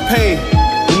caused us pain.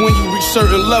 And when you reach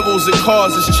certain levels, it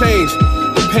causes change.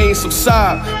 The pain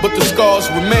subside, but the scars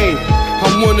remain.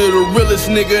 I'm one of the realest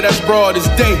nigga that's broad as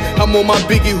day. I'm on my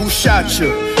Biggie who shot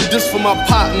you. This for my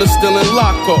partner still in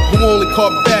lockup, who only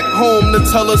caught back home to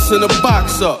tell us in a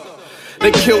box up.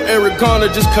 They killed Eric Garner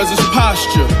just cause his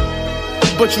posture.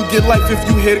 But you get life if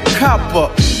you hit a cop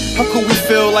up. How could we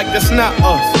feel like that's not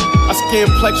us? Our skin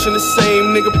complexion the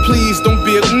same, nigga, please don't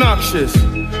be obnoxious.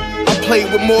 I played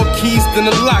with more keys than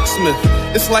a locksmith.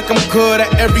 It's like I'm good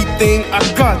at everything, I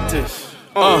got this.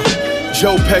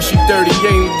 Joe Pesci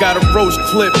 38 got a roach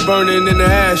clip burning in the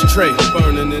ashtray.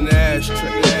 Burning in the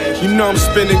ashtray. You know I'm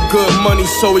spending good money,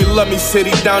 so he let me sit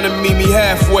he down and meet me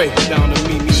halfway. Down to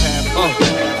meet me halfway.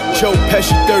 Joe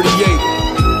Pesci 38.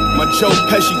 My Joe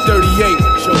Pesci 38.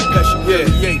 Joe Pesci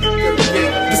 38.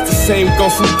 This the same gun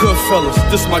from Goodfellas.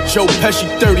 This my Joe Pesci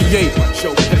 38. My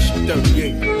Joe Pesci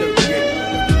 38.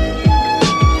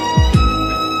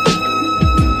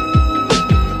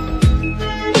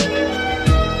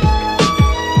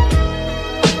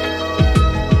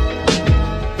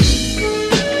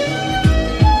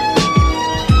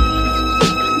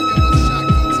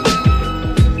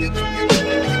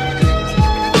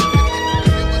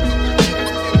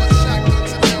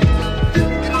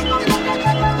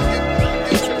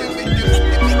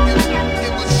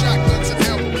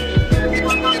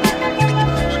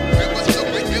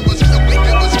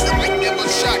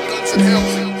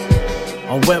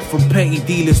 From petty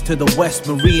dealers to the West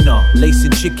Marina,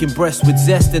 lacing chicken breast with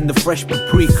zest and the fresh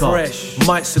paprika.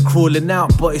 Mites are crawling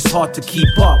out, but it's hard to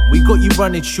keep up. We got you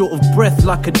running short of breath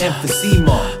like an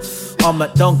emphysema. I'm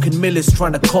at Duncan Miller's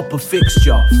trying to cop a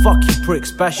fixture. Fuck you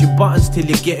pricks, bashing buttons till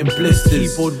you're getting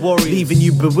blisters. Keyboard warriors, leaving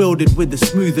you bewildered with the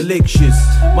smooth elixirs.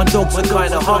 My dogs are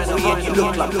kinda hungry and you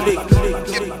look like pig.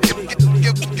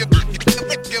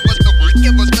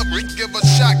 Give us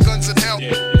shotguns and help.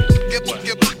 Give us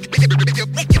shotguns and help.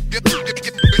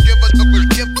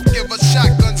 Give us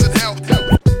shotguns and help.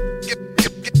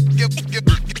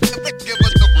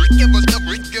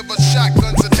 Give us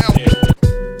shotguns and help.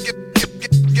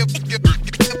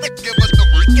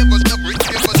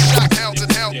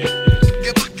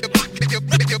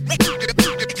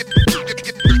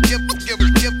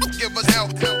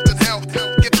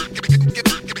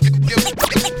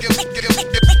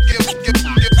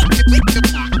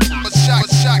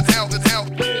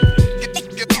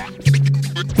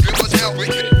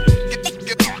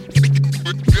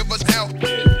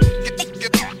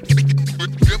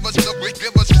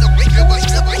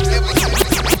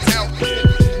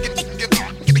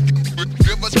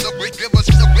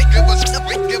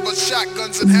 Give us help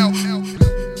and help.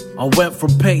 I went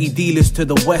from petty dealers to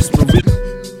the West Marina.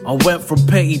 I went from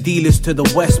petty dealers to the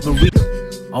West Marina.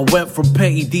 I went from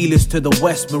petty dealers to the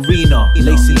West Marina,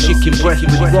 lacing chicken breast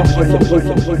with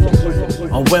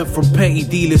I went from petty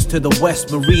dealers to the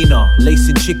West Marina,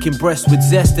 lacing chicken breast with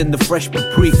zest and the fresh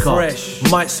paprika.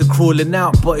 Mites are crawling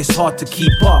out, but it's hard to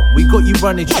keep up. We got you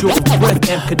running short of breath,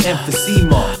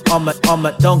 emphysema. I'm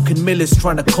at Duncan Miller's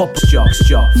trying to cop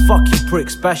structure. Fuck you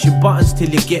pricks, bashing buttons till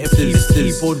you're getting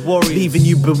blisters. Keyboard warriors, leaving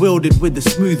you bewildered with the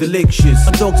smooth elixirs.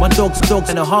 My dogs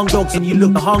and a hung dogs, and you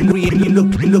look hungry and you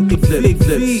look big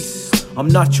flips. I'm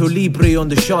Nacho Libre on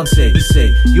the Shanse.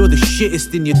 Say you're the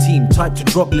shittest in your team. Type to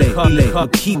drop late. My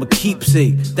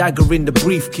keepsake. Dagger in the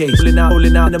briefcase. Rolling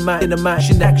out in a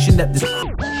match in action at this.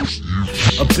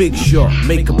 A big shot.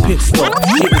 Make a pit stop.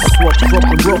 Shit is swap.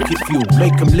 Dropping rocket fuel.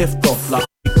 Make them lift off like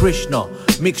Krishna.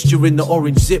 Mixture in the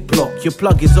orange Ziploc. Your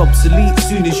plug is obsolete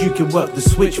soon as you can work the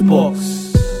switch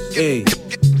box. Hey.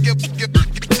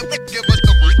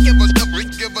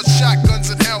 Give us shotguns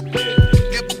and help.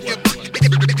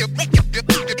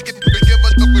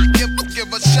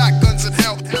 Give us shotguns and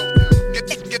help.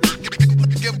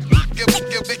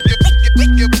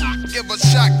 Give us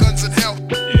shotguns and help.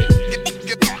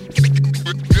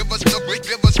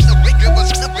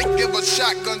 Give us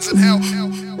shotguns and help.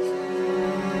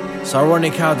 It's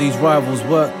ironic how these rivals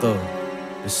work though.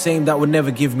 The same that would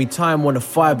never give me time on a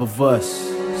fiber verse.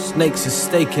 Snakes is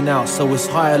staking out, so it's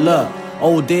high alert.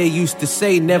 Old dear used to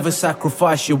say, never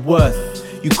sacrifice your worth.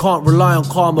 You can't rely on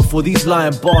karma for these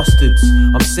lying bastards.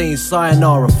 I'm saying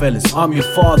sayonara, fellas, I'm your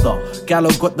father.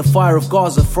 Gallo got the fire of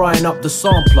Gaza frying up the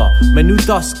sampler. Menu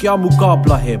dusk, ya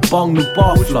mugabla here, bang nu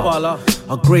bafla.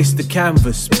 I grace the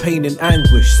canvas, pain and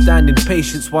anguish, stand in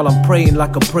patience while I'm praying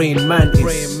like a praying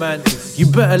mantis. You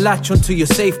better latch onto your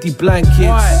safety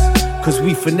blankets, cause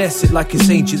we finesse it like it's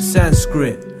ancient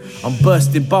Sanskrit. I'm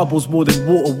bursting bubbles more than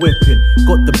water whipping.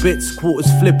 Got the bits,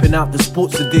 quarters flipping out the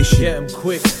sports edition. Get 'em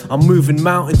quick. I'm moving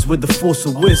mountains with the force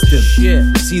of wisdom.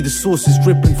 See the sources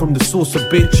dripping from the source of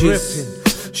bitches.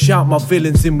 Shout my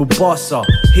villains in Mombasa.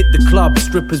 Hit the club,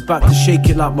 strippers back to shake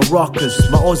it like maracas.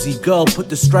 My Aussie girl put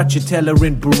the stracciatella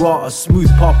in burrata.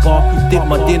 Smooth papa, dip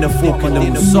my dinner fork in the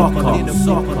moussaka.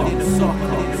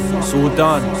 It's all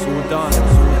done, it's all done, it's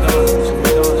all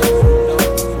done.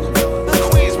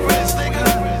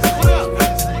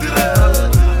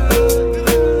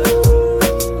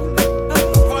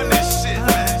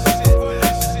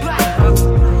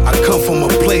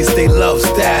 They love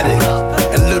static,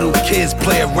 and little kids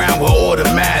play around with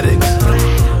automatics.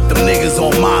 Them niggas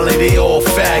on Molly, they all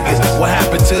faggots. What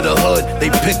happened to the hood? They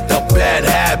picked up bad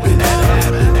habits.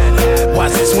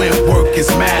 Watch twin work is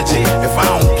magic. If I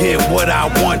don't get what I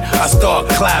want, I start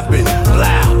clapping.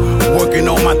 Loud, working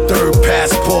on my third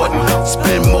passport.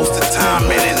 Spend most of the time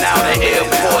in and out of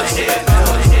airports.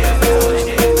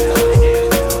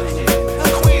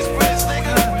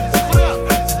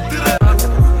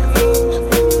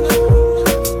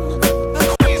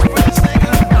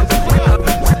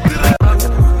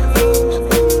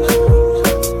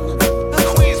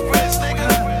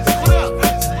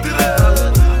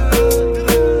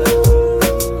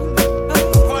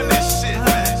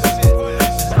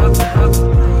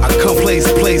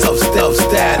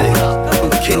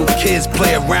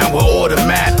 Play around with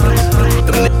automatic.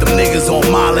 Them niggas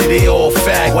on Molly, they all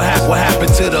fag. What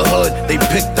happened to the hood? They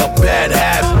picked up bad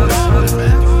habits.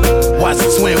 Watch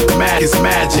swim, mad is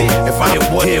magic. If I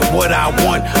hit what I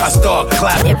want, I start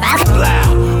clapping.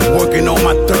 Loud, working on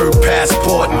my third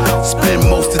passport. Spend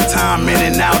most of the time in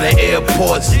and out of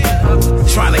airports.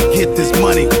 Trying to get this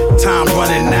money, time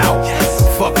running out.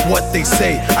 Fuck what they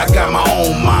say, I got my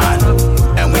own mind.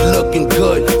 And we looking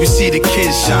good, you see the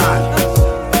kids shine.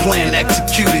 Plan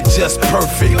executed just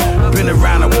perfect. Been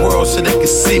around the world so they can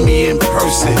see me in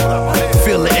person.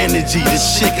 Feel the energy,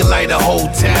 this shit can light the whole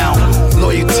town.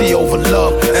 Loyalty over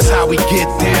love, that's how we get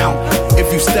down.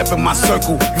 If you step in my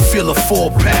circle, you feel a 4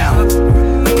 pound.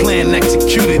 Plan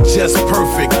executed just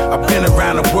perfect. I've been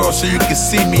around the world so you can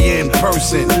see me in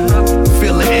person.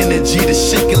 Feel the energy, this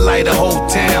shit can light the whole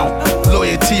town.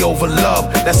 Loyalty over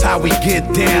love, that's how we get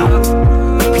down.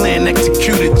 Plan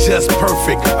executed just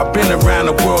perfect. I've been around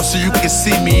the world so you can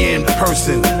see me in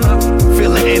person.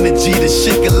 Feel the energy, the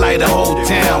shit can light the whole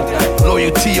town.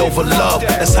 Loyalty over love,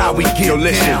 that's how we get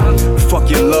down. Fuck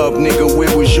your love, nigga,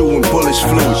 where was you when bullets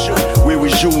flew? Where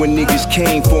was you when niggas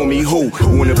came for me? Who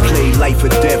wanna play life or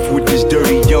death with this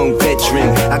dirty young veteran?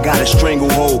 I got a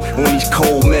stranglehold on these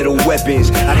cold metal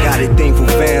weapons. I got a thing for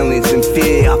violence and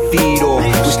fear I feed off.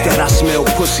 Instead I smell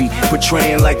pussy,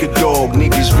 portraying like a dog.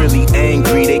 Niggas really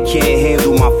angry, they can't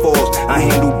handle my faults. I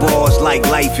handle bars like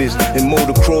life is, and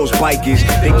motocross bikers.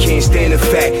 They can't stand the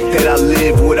fact that I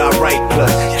live what I write.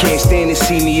 Plus, can't stand to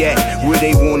see me at where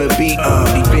they wanna be.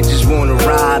 These bitches wanna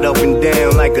ride up and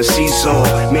down like a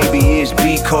seesaw. Maybe it's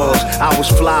because I was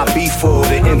fly before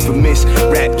the infamous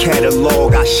rap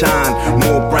catalog. I shine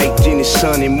more bright than the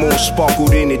sun and more sparkle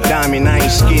than a diamond. I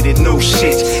ain't scared of no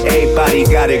shits. Everybody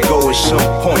gotta go at some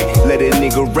point. Let a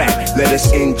nigga rap, let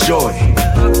us enjoy.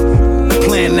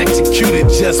 Plan executed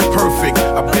just perfect.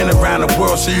 I've been around the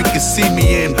world so you can see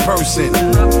me in person.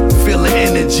 Feel the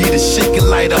energy, the shit can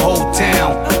light the whole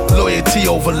town. Loyalty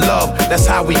over love, that's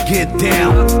how we get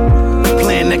down.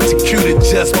 Plan executed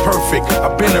just perfect.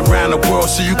 I've been around the world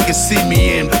so you can see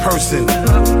me in person.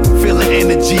 Feel the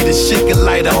energy, the shit can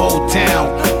light the whole town.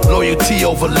 Loyalty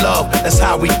over love, that's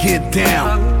how we get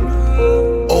down.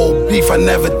 Old beef, I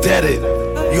never did it.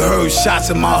 You heard shots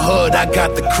in my hood, I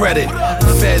got the credit.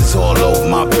 Feds all over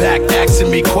my back,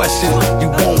 asking me questions. You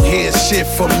won't hear shit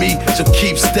from me, so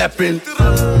keep stepping.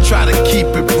 Try to keep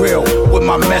it real with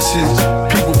my message.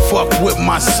 People fuck with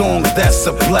my songs, that's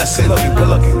a blessing.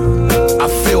 I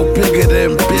feel bigger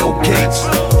than Bill Gates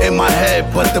in my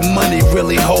head, but the money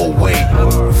really hold weight.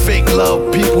 Fake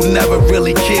love, people never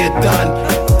really cared done.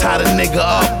 Tied a nigga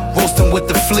up, roasting with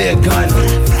the flare gun.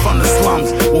 From the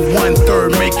slums, will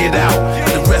 1/3 make it out?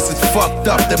 The rest is fucked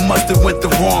up, they must've went the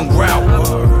wrong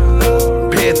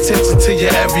route. Pay attention to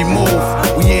your every move.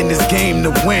 We in this game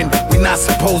to win, we not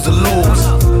supposed to lose.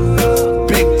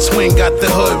 Big Twin got the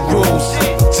hood rules.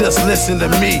 Just listen to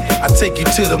me, I take you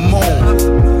to the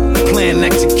moon. Plan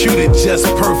executed just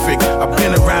perfect. I've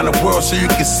been around the world so you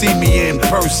can see me in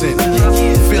person.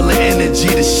 Feel the energy,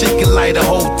 the shit can light a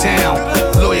whole town.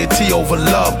 Loyalty over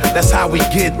love, that's how we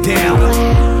get down.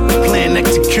 Plan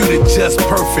executed just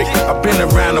perfect. I've been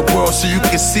around the world so you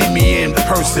can see me in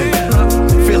person.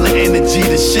 Feel the energy,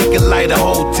 the shit can light a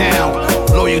whole town.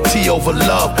 Loyalty over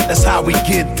love, that's how we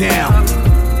get down.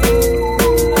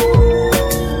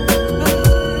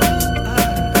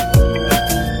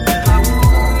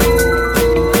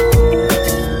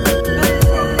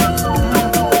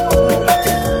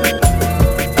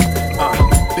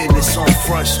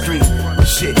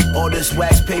 All this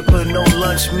wax paper, no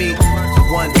lunch meat.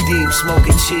 One deep,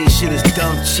 smoking cheese, shit is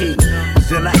dumb cheap.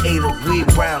 Then I ate a weed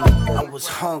brownie, I was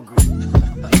hungry.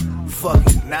 Fuck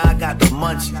it, now I got the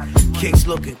munchies. Kicks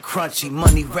looking crunchy,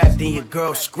 money wrapped in your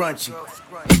girl's scrunchie.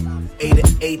 Ate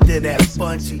an eighth of that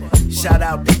bungee. Shout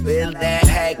out to Bill that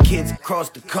had kids across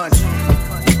the country.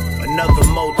 Another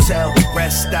motel,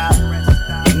 rest stop.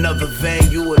 Another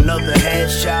venue, another head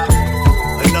shop.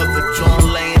 Another joint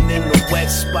laying in the wet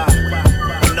spot.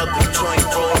 Another joint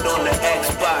rolled on the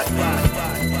Xbox.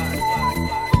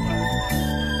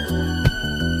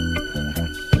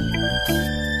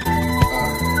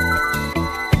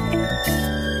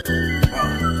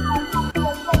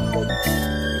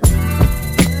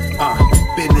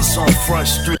 Business on Front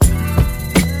Street.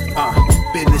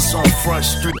 Business on Front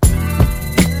Street.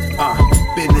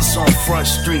 Business on Front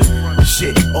Street.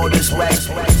 Shit, all this wax.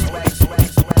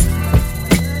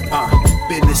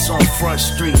 Business on Front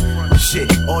Street.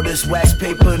 Shit, all this wax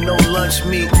paper, no lunch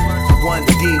meat. One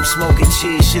deep, smoking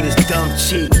cheese, shit is dumb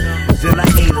cheap. Then I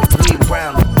ate a weed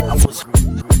brownie, I was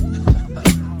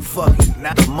fuck it,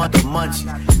 now the munchie.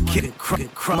 Kidding,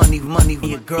 money,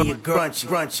 your girl,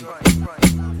 crunchy.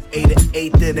 Ate an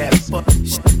eighth of that fuck.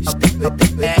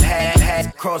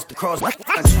 Had cross the country.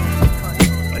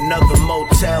 Another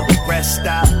motel, rest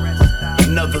stop.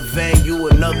 Another venue,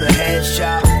 another head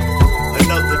shop.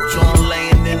 Another joint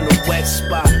laying in the wet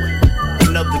spot.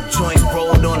 Another joint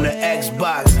rolled on the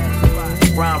Xbox.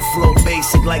 Rhyme flow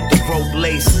basic like the rope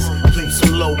laces. Keep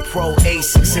some low pro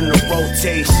ASICs in the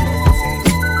rotation.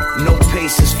 No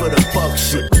patience for the fuck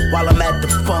shit. While I'm at the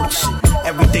function,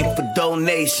 everything for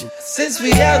donation. Since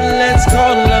we out, let's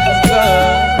call up a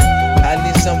club. I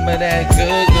need some of that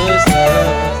good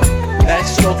stuff.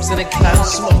 Backstrokes in the cloud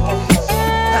smoke.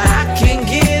 I can't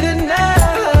get enough.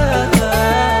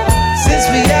 Since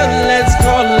we out, let's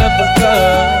call up a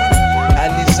club. I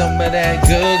need some of that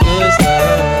good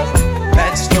stuff.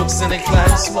 Backstrokes in the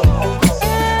cloud smoke.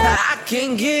 I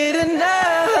can't get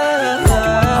enough.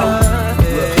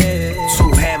 Look,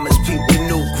 2 hammers, people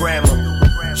new grammar.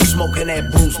 Smoking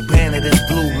that Bruce Banner, this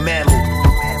blue mammal.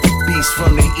 Beast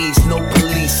from the east, no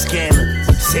police scanner.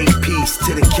 Say peace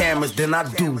to the cameras, then I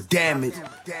do damage.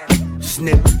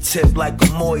 Snip the tip like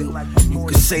a moil. You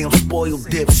could say I'm spoiled,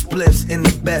 dip spliffs in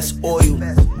the best oil.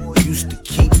 Used to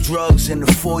keep drugs in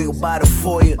the foil by the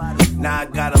foyer. Now I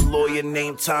got a lawyer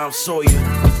named Tom Sawyer.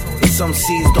 Some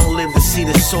seeds don't live to see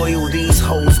the soil. These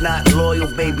hoes not loyal,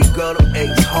 baby girl, them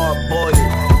eggs hard boiled.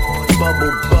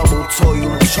 Bubble,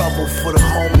 toil in trouble for the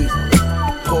homies.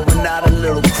 Pouring out a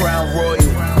little Crown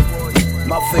Royal.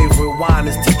 My favorite wine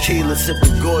is tequila,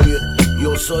 sipping Goya.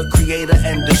 You're also a creator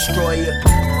and destroyer.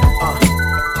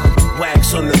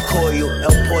 Wax on the coil,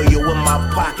 El Pollo in my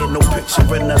pocket, no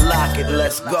picture in the locket,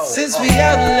 let's go. Since we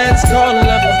out, let's call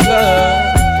up a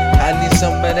club. I need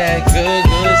some of that good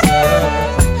stuff.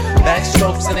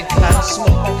 Backstrokes in the cloud smoke.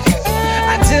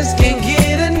 I just can't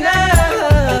get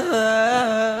enough.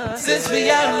 Since we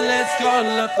out, let's call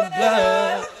up the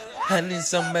blood. I need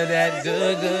some of that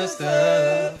good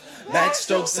stuff.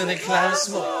 Backstrokes in the cloud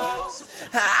smoke.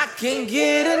 I can't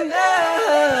get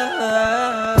enough.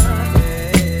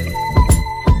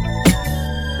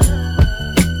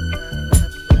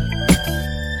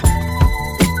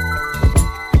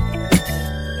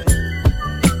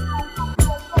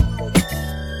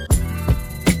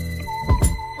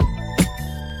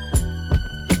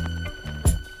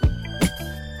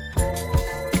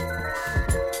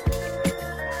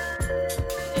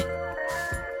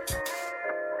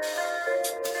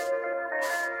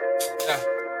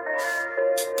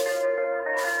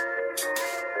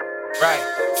 Right.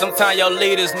 Sometimes your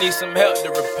leaders need some help to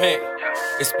repent.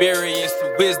 Experience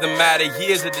the wisdom out of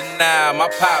years of denial. My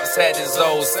pops had this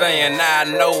old saying, now I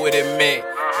know what it meant.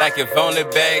 Like if only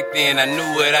back then I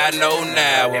knew what I know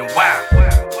now. And wow,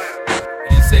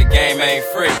 he said game ain't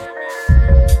free.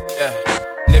 Yeah.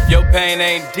 And if your pain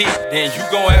ain't deep, then you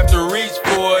gon' have to reach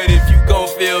for it if you gon'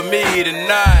 feel me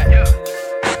tonight.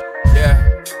 Yeah.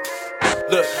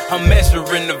 Look, I'm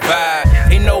measuring the vibe.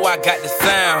 They know I got the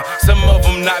sound. Some of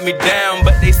them knock me down,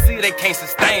 but they see they can't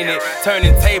sustain it.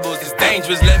 Turning tables is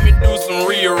dangerous. Let me do some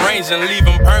rearranging. Leave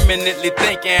them permanently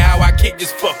thinking how I kick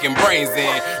this fucking brains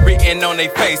in. Written on their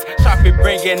face, chop it,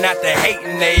 bringing out the hate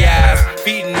in their eyes.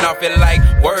 Feeding off it like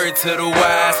word to the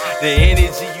wise. The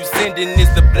energy you sending is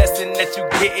the blessing that you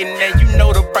getting. And you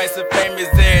know the price of fame is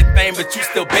everything, but you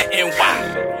still betting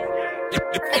why?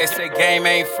 They say game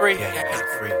ain't free.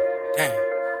 Damn.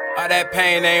 All that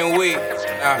pain ain't weak.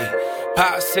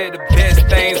 Pop said the best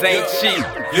things ain't cheap.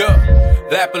 Yeah,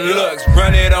 lap of looks,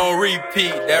 run it on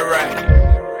repeat. That right.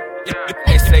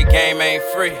 They say game ain't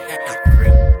free.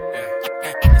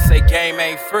 They say game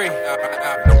ain't free.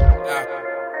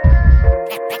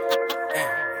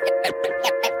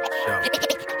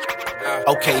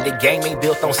 Okay, the game ain't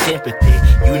built on sympathy.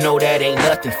 You know that ain't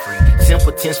nothing free.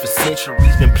 Simpletons for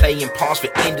centuries, been playing pawns for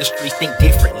industries. Think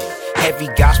differently. Heavy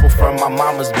gospel from my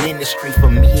mama's ministry for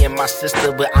me and my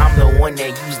sister, but I'm the one that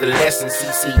used the lesson.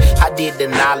 See, I did the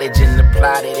knowledge and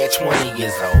applied it at 20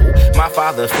 years old. My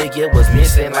father figure was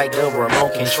missing like the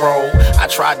remote control. I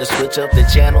tried to switch up the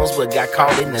channels, but got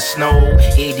caught in the snow.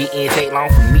 It didn't take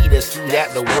long for me to see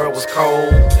that the world was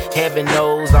cold. Heaven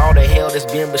knows all the hell that's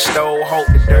been bestowed. Hope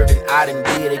the dirt that I done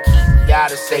did to keep me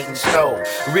out of Satan's stove.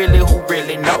 Really, who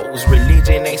really knows?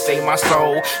 Religion ain't save my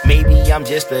soul. Maybe I'm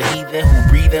just a heathen who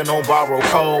breathing on borrow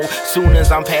cold. Soon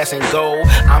as I'm passing go,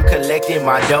 I'm collecting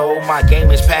my dough. My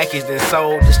game is packaged and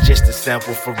sold. It's just a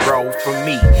sample for bro, for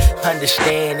me.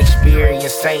 Understand,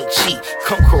 experience ain't cheap.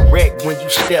 Come correct when you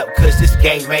step, cause this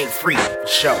game ain't free.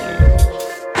 Show.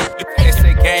 They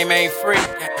say game ain't free.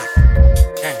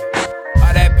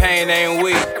 All that pain ain't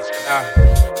weak.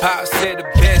 Pop said the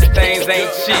best things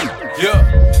ain't cheap. Yeah,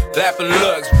 lap of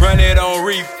looks, run it on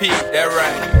repeat. That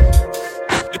right.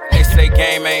 They say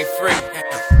game ain't free.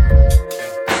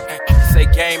 Say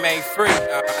game ain't free.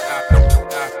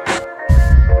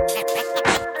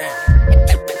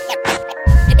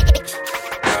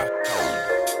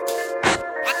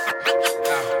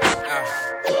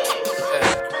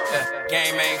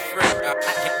 Game ain't free.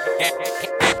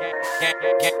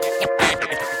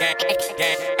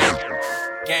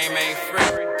 Game ain't free.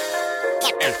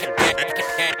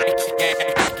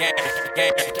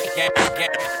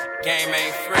 Game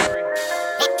ain't free.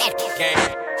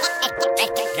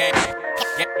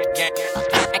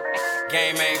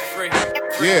 Game ain't free.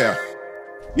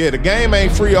 Yeah, the game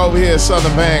ain't free over here at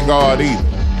Southern Vanguard either.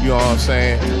 You know what I'm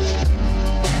saying?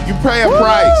 You pay a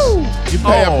price. You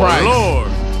pay a price. Lord.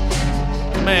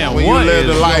 Man, when you live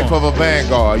the life of a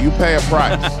Vanguard, you pay a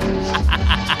price.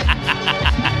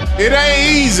 It ain't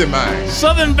easy, man.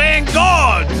 Southern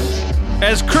Vanguard,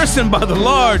 as christened by the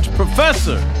large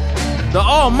professor, the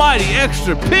almighty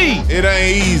Extra P. It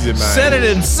ain't easy, man. Said it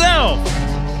himself.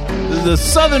 The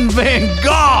Southern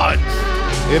Vanguard.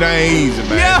 It ain't easy,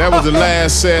 man. Yeah. That was the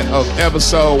last set of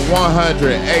episode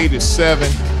 187.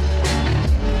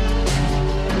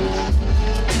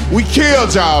 We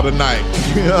killed y'all tonight.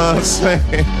 You know what I'm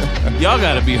saying? Y'all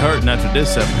gotta be hurting after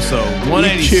this episode.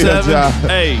 187.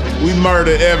 Hey, we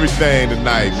murdered everything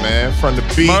tonight, man. From the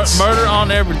beats, murder on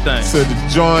everything, to the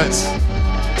joints,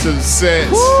 to the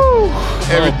sets,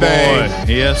 everything. Oh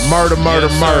boy. Yes. Murder.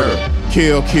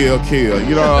 Kill.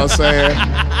 You know what I'm saying?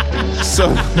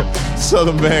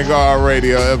 Southern Vanguard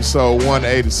Radio, episode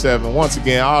 187. Once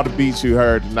again, all the beats you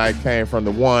heard tonight came from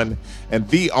the one and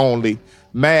the only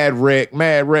Mad Wreck.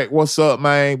 Mad Wreck, what's up,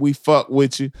 man? We fuck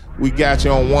with you. We got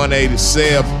you on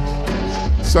 187.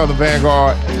 Southern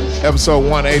Vanguard, episode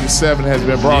 187 has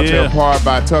been brought to you in part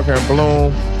by Tucker and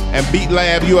Bloom and Beat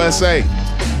Lab USA.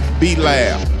 Beat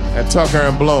Lab and Tucker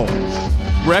and Bloom.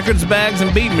 Records, bags,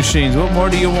 and beat machines. What more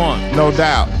do you want? No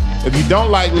doubt. If you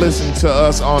don't like listening to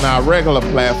us on our regular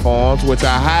platforms, which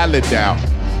I highly doubt,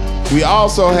 we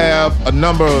also have a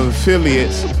number of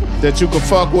affiliates that you can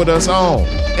fuck with us on.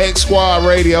 X Squad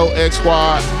Radio, X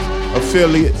Squad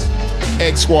affiliates,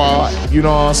 X Squad, you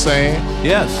know what I'm saying?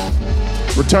 Yes.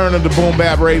 Return of the Boom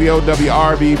Bap Radio,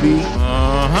 WRBB.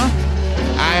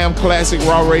 I am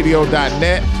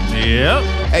ClassicRawRadio.net. Yep.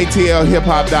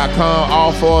 ATLHipHop.com.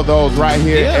 All four of those right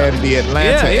here in the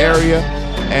Atlanta area.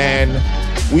 And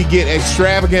we get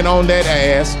extravagant on that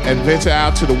ass and venture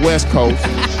out to the West Coast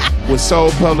with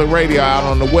Soul Public Radio out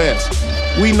on the West.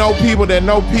 We know people that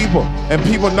know people, and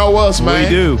people know us, man. We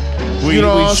do. You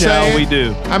know what I'm shall. saying? We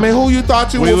do. I mean, who you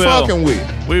thought you were fucking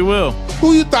with? We will.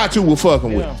 Who you thought you were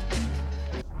fucking with?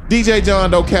 DJ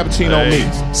John Doe, Cappuccino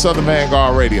Mix, Southern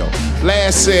Vanguard Radio.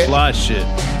 Last set. Fly shit.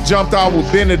 Jumped off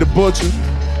with Benny the Butcher.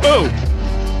 Ooh.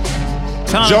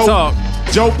 Time to talk.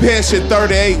 Joe Pesci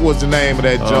 38 was the name of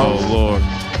that jump. Oh, Lord.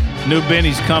 New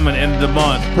Benny's coming end of the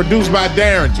month. Produced by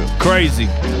Derringer. Crazy.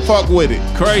 Fuck with it.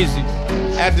 Crazy.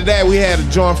 After that, we had a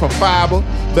joint from Fiber,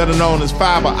 better known as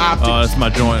Fiber Optics. Oh, that's my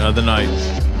joint of the night.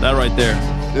 That right there.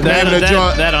 The name of the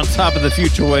joint. That on top of the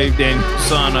Future Wave, Daniel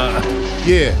son.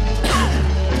 Yeah.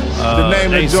 The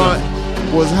name of the joint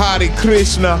was Hare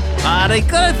Krishna. Hare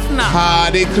Krishna.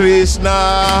 Hare Krishna.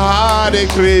 Hare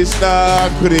Krishna.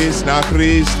 Krishna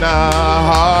Krishna.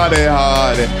 Hare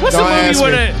Hare. What's the movie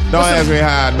with it? Don't ask me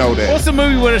how I know that. What's the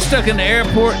movie where they're stuck in the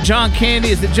airport? John Candy.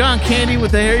 Is it John Candy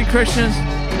with the Hare Krishnas?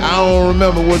 I don't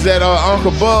remember. Was that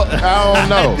Uncle Buck? I don't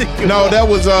know. No, that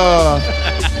was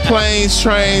Planes,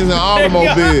 Trains, and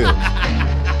Automobiles.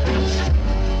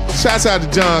 Shouts out to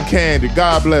John Candy.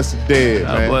 God bless the dead,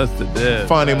 man. God bless the dead.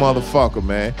 Funny motherfucker,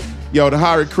 man. Yo, the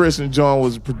Hare Krishna joint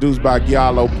was produced by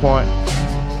Giallo Point.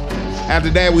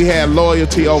 After that, we had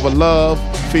Loyalty Over Love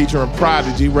featuring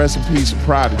Prodigy. Rest in peace,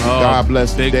 Prodigy. God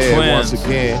bless the dead once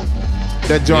again.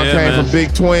 That joint came from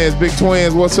Big Twins. Big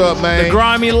Twins, what's up, man? The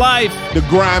Grimy Life. The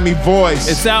Grimy Voice.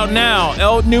 It's out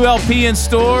now. New LP in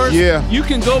stores. Yeah. You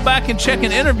can go back and check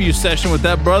an interview session with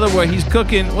that brother where he's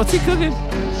cooking. What's he cooking?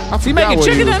 Is he making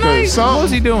chicken that night? What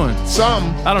was he doing?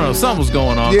 Something. I don't know. Something was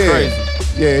going on. Yeah. Crazy.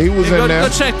 Yeah, he was in there. Go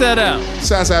check that out.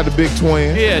 Shouts out to Big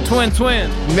Twin. Yeah, Twin.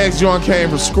 Next joint came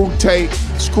from Screw Tape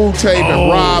and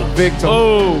Rob Victim.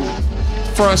 Oh.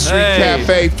 Front Street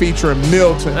Cafe featuring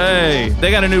Milton. Hey,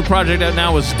 they got a new project out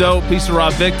now with Dope, Piece of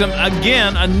Rob Victim.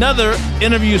 Again, another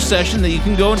interview session that you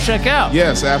can go and check out.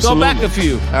 Yes, absolutely. Go back a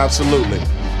few. Absolutely.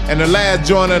 And the last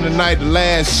joint of the night, the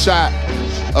last shot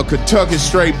of Kentucky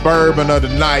Straight Bourbon of the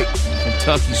night.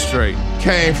 Kentucky Straight.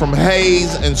 Came from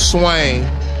Hayes and Swain.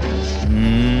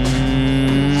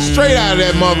 Straight out of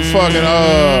that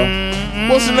motherfucking,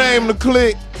 what's the name of the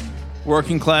clique?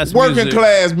 Working Class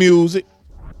Music.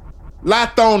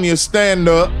 Lithonia stand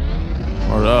up.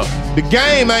 Word up. The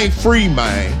game ain't free,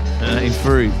 man. It ain't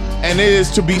free. And it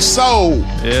is to be sold.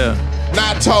 Yeah.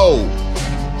 Not told.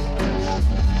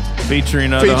 Featuring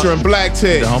Black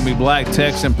Tex. The homie Black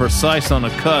Tex and Precise on the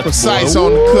cuts. Precise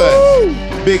on the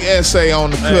cuts. Big essay on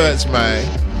the cuts, man.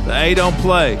 The A don't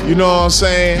play. You know what I'm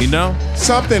saying? You know?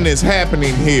 Something is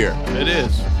happening here. It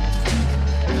is.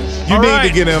 You need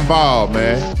to get involved,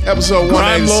 man. Episode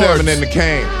 187 in the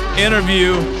can.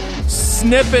 Interview.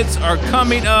 Snippets are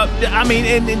coming up. I mean,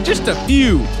 in just a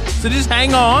few. So just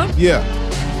hang on. Yeah.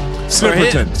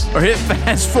 Snippertons. Or hit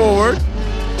fast forward.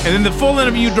 And then the full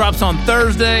interview drops on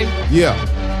Thursday. Yeah.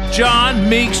 John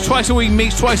Meeks, twice a week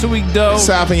Meeks, twice a week Doe.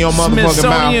 South in your motherfucking mouth.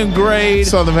 Smithsonian grade.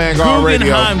 Southern Vanguard Radio.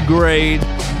 Guggenheim grade.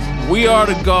 We are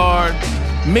the guard.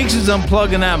 Meeks is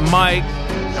unplugging that mic.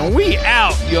 And we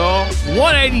out, y'all.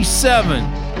 187.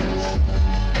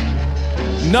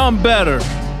 None better.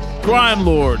 Grime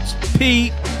Lords.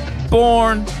 Pete,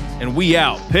 Born, and we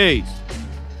out. Peace.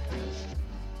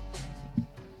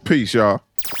 Peace, y'all.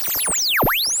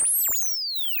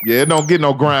 Yeah, it don't get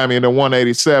no grimy than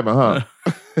 187, huh?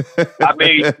 I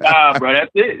mean, bro, that's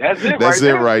it. That's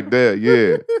it right there.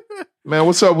 Yeah. Man,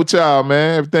 what's up with y'all,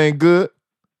 man? Everything good?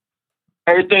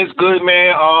 Everything's good,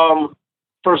 man.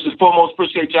 First and foremost,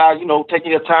 appreciate y'all,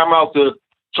 taking your time out to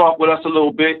talk with us a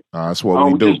little bit. That's what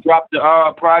we do. We just dropped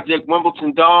the project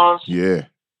Wimbledon Dawns. Yeah.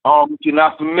 If you're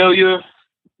not familiar,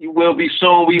 you will be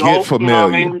soon. We hope. Familiar. You know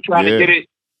what I mean? We're trying to get it.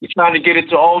 We're trying to get it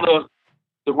to all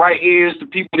the right ears, the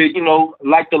people that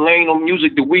like the lane of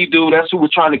music that we do. That's who we're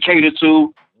trying to cater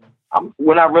to.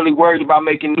 We're not really worried about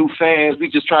making new fans.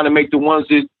 We're just trying to make the ones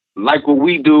that like what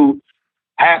we do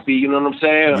happy. You know what I'm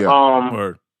saying? Yeah.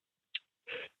 Word.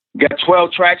 Got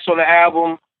 12 tracks on the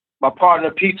album. My partner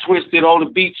Pete Twist did all the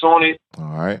beats on it. All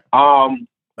right.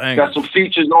 Got some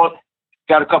features on.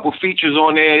 Got a couple features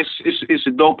on there. It's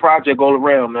a dope project all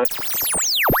around, man.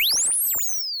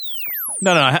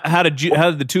 No. How did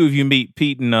the two of you meet,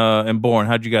 Pete and Born?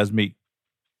 How'd you guys meet?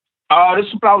 This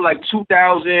is about like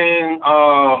 2000.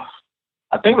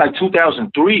 I think like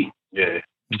 2003. Yeah.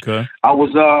 Okay.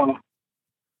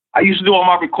 I used to do all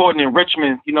my recording in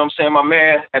Richmond. You know what I'm saying? My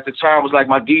man at the time was like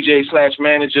my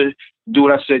DJ/manager.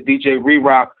 Dude, I said DJ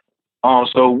Re-Rock.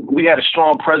 So we had a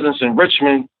strong presence in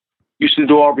Richmond. Used to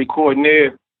do all recording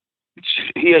there.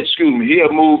 He had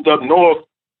moved up north,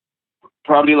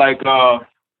 probably like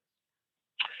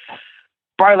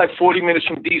 40 minutes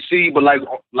from DC, but like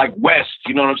west,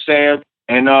 you know what I'm saying?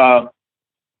 And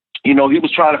he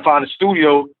was trying to find a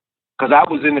studio because I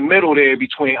was in the middle there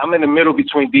I'm in the middle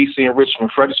between DC and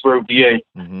Richmond, Fredericksburg, VA.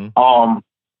 Mm-hmm.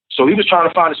 So he was trying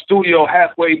to find a studio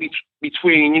halfway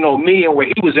between, me and where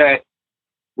he was at,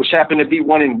 which happened to be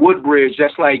one in Woodbridge.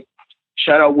 That's like,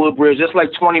 shout out Woodbridge. That's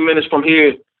like 20 minutes from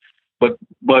here. But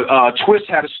Twist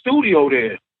had a studio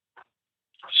there.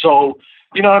 So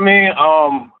you know what I mean?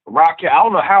 Rockhead, I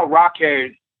don't know how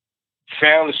Rockhead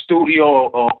found the studio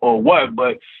or what,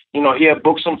 but, you know, he had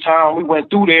booked some time. We went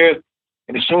through there,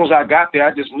 and as soon as I got there,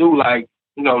 I just knew, like,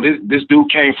 you know, this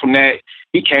dude came from that,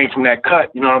 he came from that cut,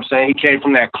 you know what I'm saying? He came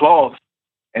from that cloth.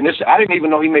 And this, I didn't even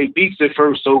know he made beats at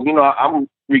first. So, you know,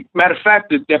 matter of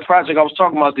fact, that project I was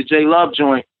talking about, the J Love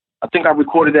joint, I think I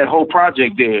recorded that whole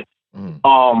project there. And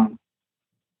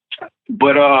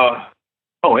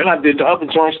I did the other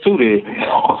joints too there.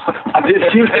 I did,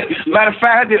 matter of fact,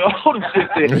 I did all the shit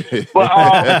there.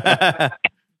 But,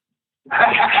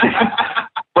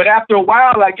 but after a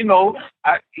while, like, you know,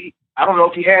 I don't know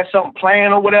if he had something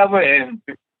planned or whatever, and,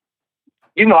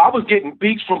 you know, I was getting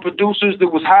beats from producers that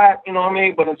was hot, you know what I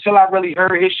mean? But until I really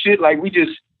heard his shit, like, we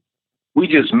just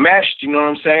meshed, you know what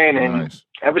I'm saying? And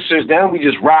ever since then, we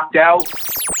just rocked out.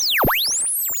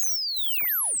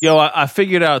 Yo, I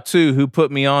figured out too who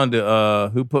put me on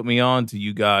to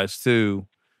you guys too,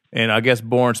 and I guess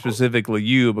Born specifically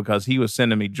you, because he was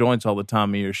sending me joints all the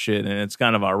time of your shit, and it's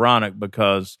kind of ironic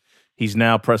because he's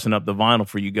now pressing up the vinyl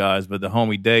for you guys. But the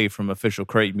homie Dave from Official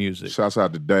Crate Music, shouts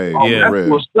out to Dave. Yeah, that's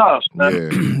what's up,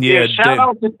 man. Yeah, shout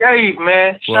out to Dave,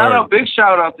 man. Big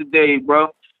shout out to Dave, bro.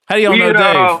 How do y'all know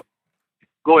Dave?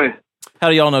 Go ahead. How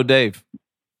do y'all know Dave?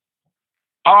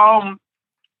 I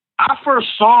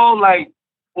first saw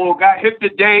or got hip to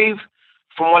Dave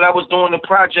from when I was doing the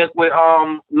project with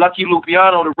Lucky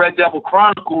Lupiano, the Red Devil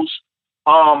Chronicles.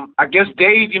 I guess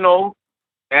Dave, you know,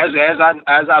 as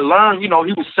I learned, you know,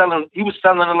 he was selling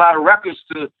a lot of records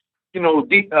to, you know,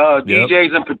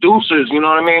 DJs and producers, you know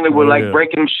what I mean? They were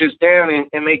breaking them shits down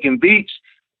and making beats.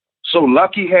 So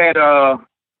Lucky had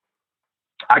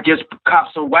I guess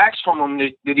copped some wax from him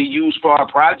that he used for our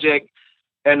project,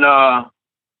 and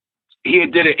he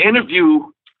did an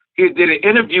interview. He did an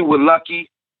interview with Lucky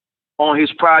on his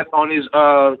page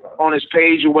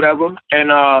or whatever, and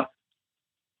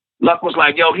Luck was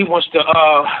like, "Yo, he wants to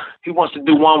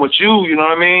do one with you." You know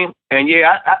what I mean? And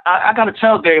yeah, I gotta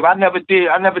tell Dave, I never did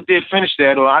finish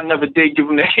that, or I never did give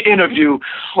him that interview.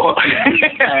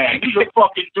 He's a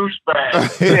fucking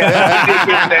douchebag. Yeah, I never did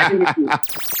give him that interview.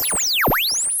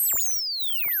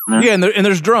 Yeah, and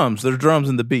there's drums. There's drums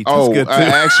in the beats. Oh, good too.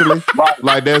 Actually,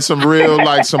 like there's some real,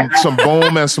 like some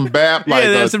boom and some bap. Like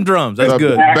there's some drums. That's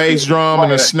good. Bass drum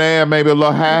and a snare, maybe a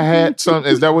little hi-hat.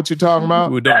 Is that what you're talking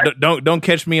about? Don't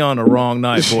catch me on the wrong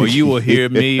night, boy. You will hear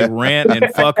me rant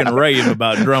and fucking rave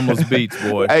about drumless beats,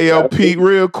 boy. Hey, yo, Pete,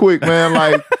 real quick, man.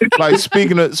 Like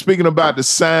speaking about the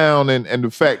sound and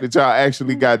the fact that y'all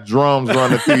actually got drums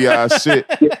running through y'all shit.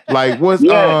 Like what's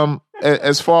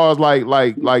as far as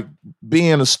like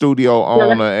being a studio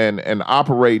owner and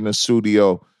operating a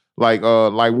studio, like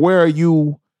where are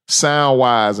you sound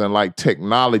wise and like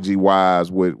technology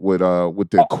wise with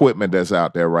the equipment that's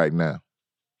out there right now?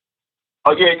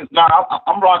 Oh yeah,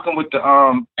 I'm rocking with the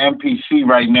MPC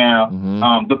right now.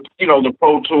 Mm-hmm. The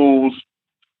Pro Tools,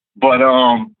 but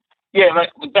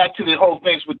like back to the whole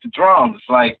things with the drums,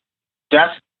 like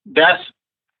that's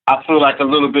I feel like a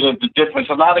little bit of the difference.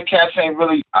 A lot of cats ain't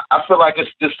really. I feel like it's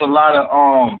just a lot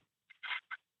of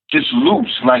just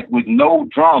loops, like with no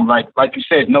drum, like you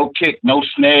said, no kick, no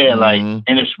snare, and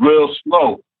it's real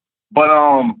slow. But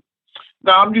now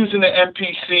I'm using the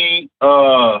MPC,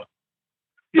 the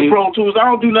Pro Tools. I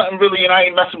don't do nothing really, and I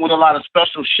ain't messing with a lot of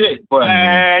special shit. But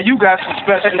man, you got some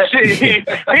special shit.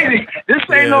 This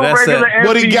ain't no regular MPC.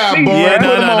 What he got, boy? Yeah,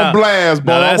 Put him on blast,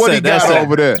 boy. What he got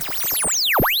over there?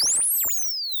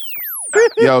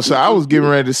 Yo, so I was getting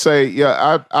ready to say,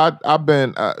 I've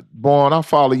been Born. I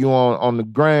follow you on the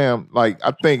gram. Like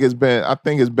I think it's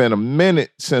been a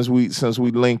minute since we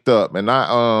linked up, and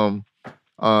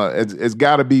it's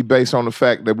got to be based on the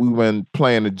fact that we've been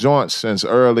playing the joints since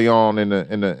early on in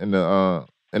the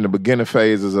beginning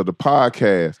phases of the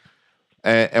podcast.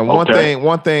 And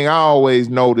one thing I always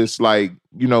notice, like,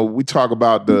 you know, we talk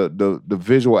about the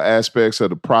visual aspects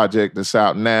of the project that's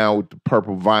out now with the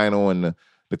purple vinyl and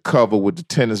the cover with the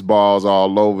tennis balls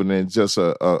all over, and it's just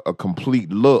a complete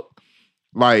look.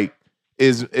 Like,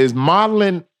 is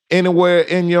modeling anywhere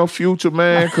in your future,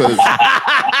 man? Because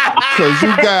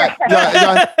you got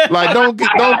like don't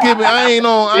give me. I ain't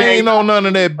on none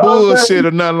of that bullshit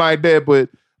or nothing like that.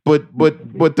 But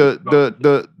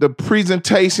the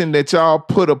presentation that y'all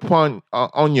put upon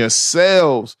on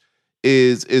yourselves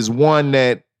is one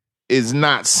that is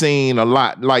not seen a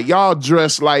lot. Like y'all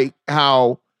dress like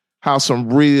how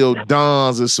some real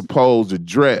dons is supposed to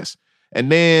dress.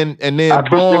 And then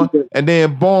Born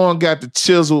got the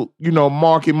chiseled, you know,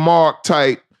 Marky Mark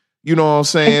type, you know what I'm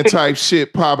saying, type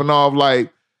shit popping off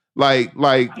like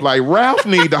Ralph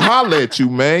need to holler at you,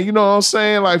 man. You know what I'm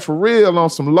saying? Like for real on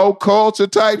some low culture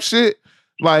type shit.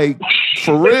 Like,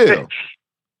 for real.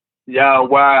 Yeah,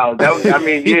 wow.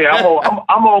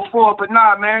 I'm all for it, but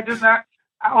nah, man,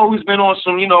 I always been on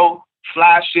some,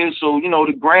 fly shit. So,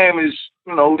 the gram is,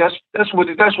 that's what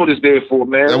it's there for,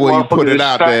 man. That's what you put it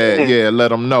out there. Yeah, let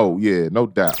them know. Yeah, no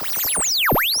doubt.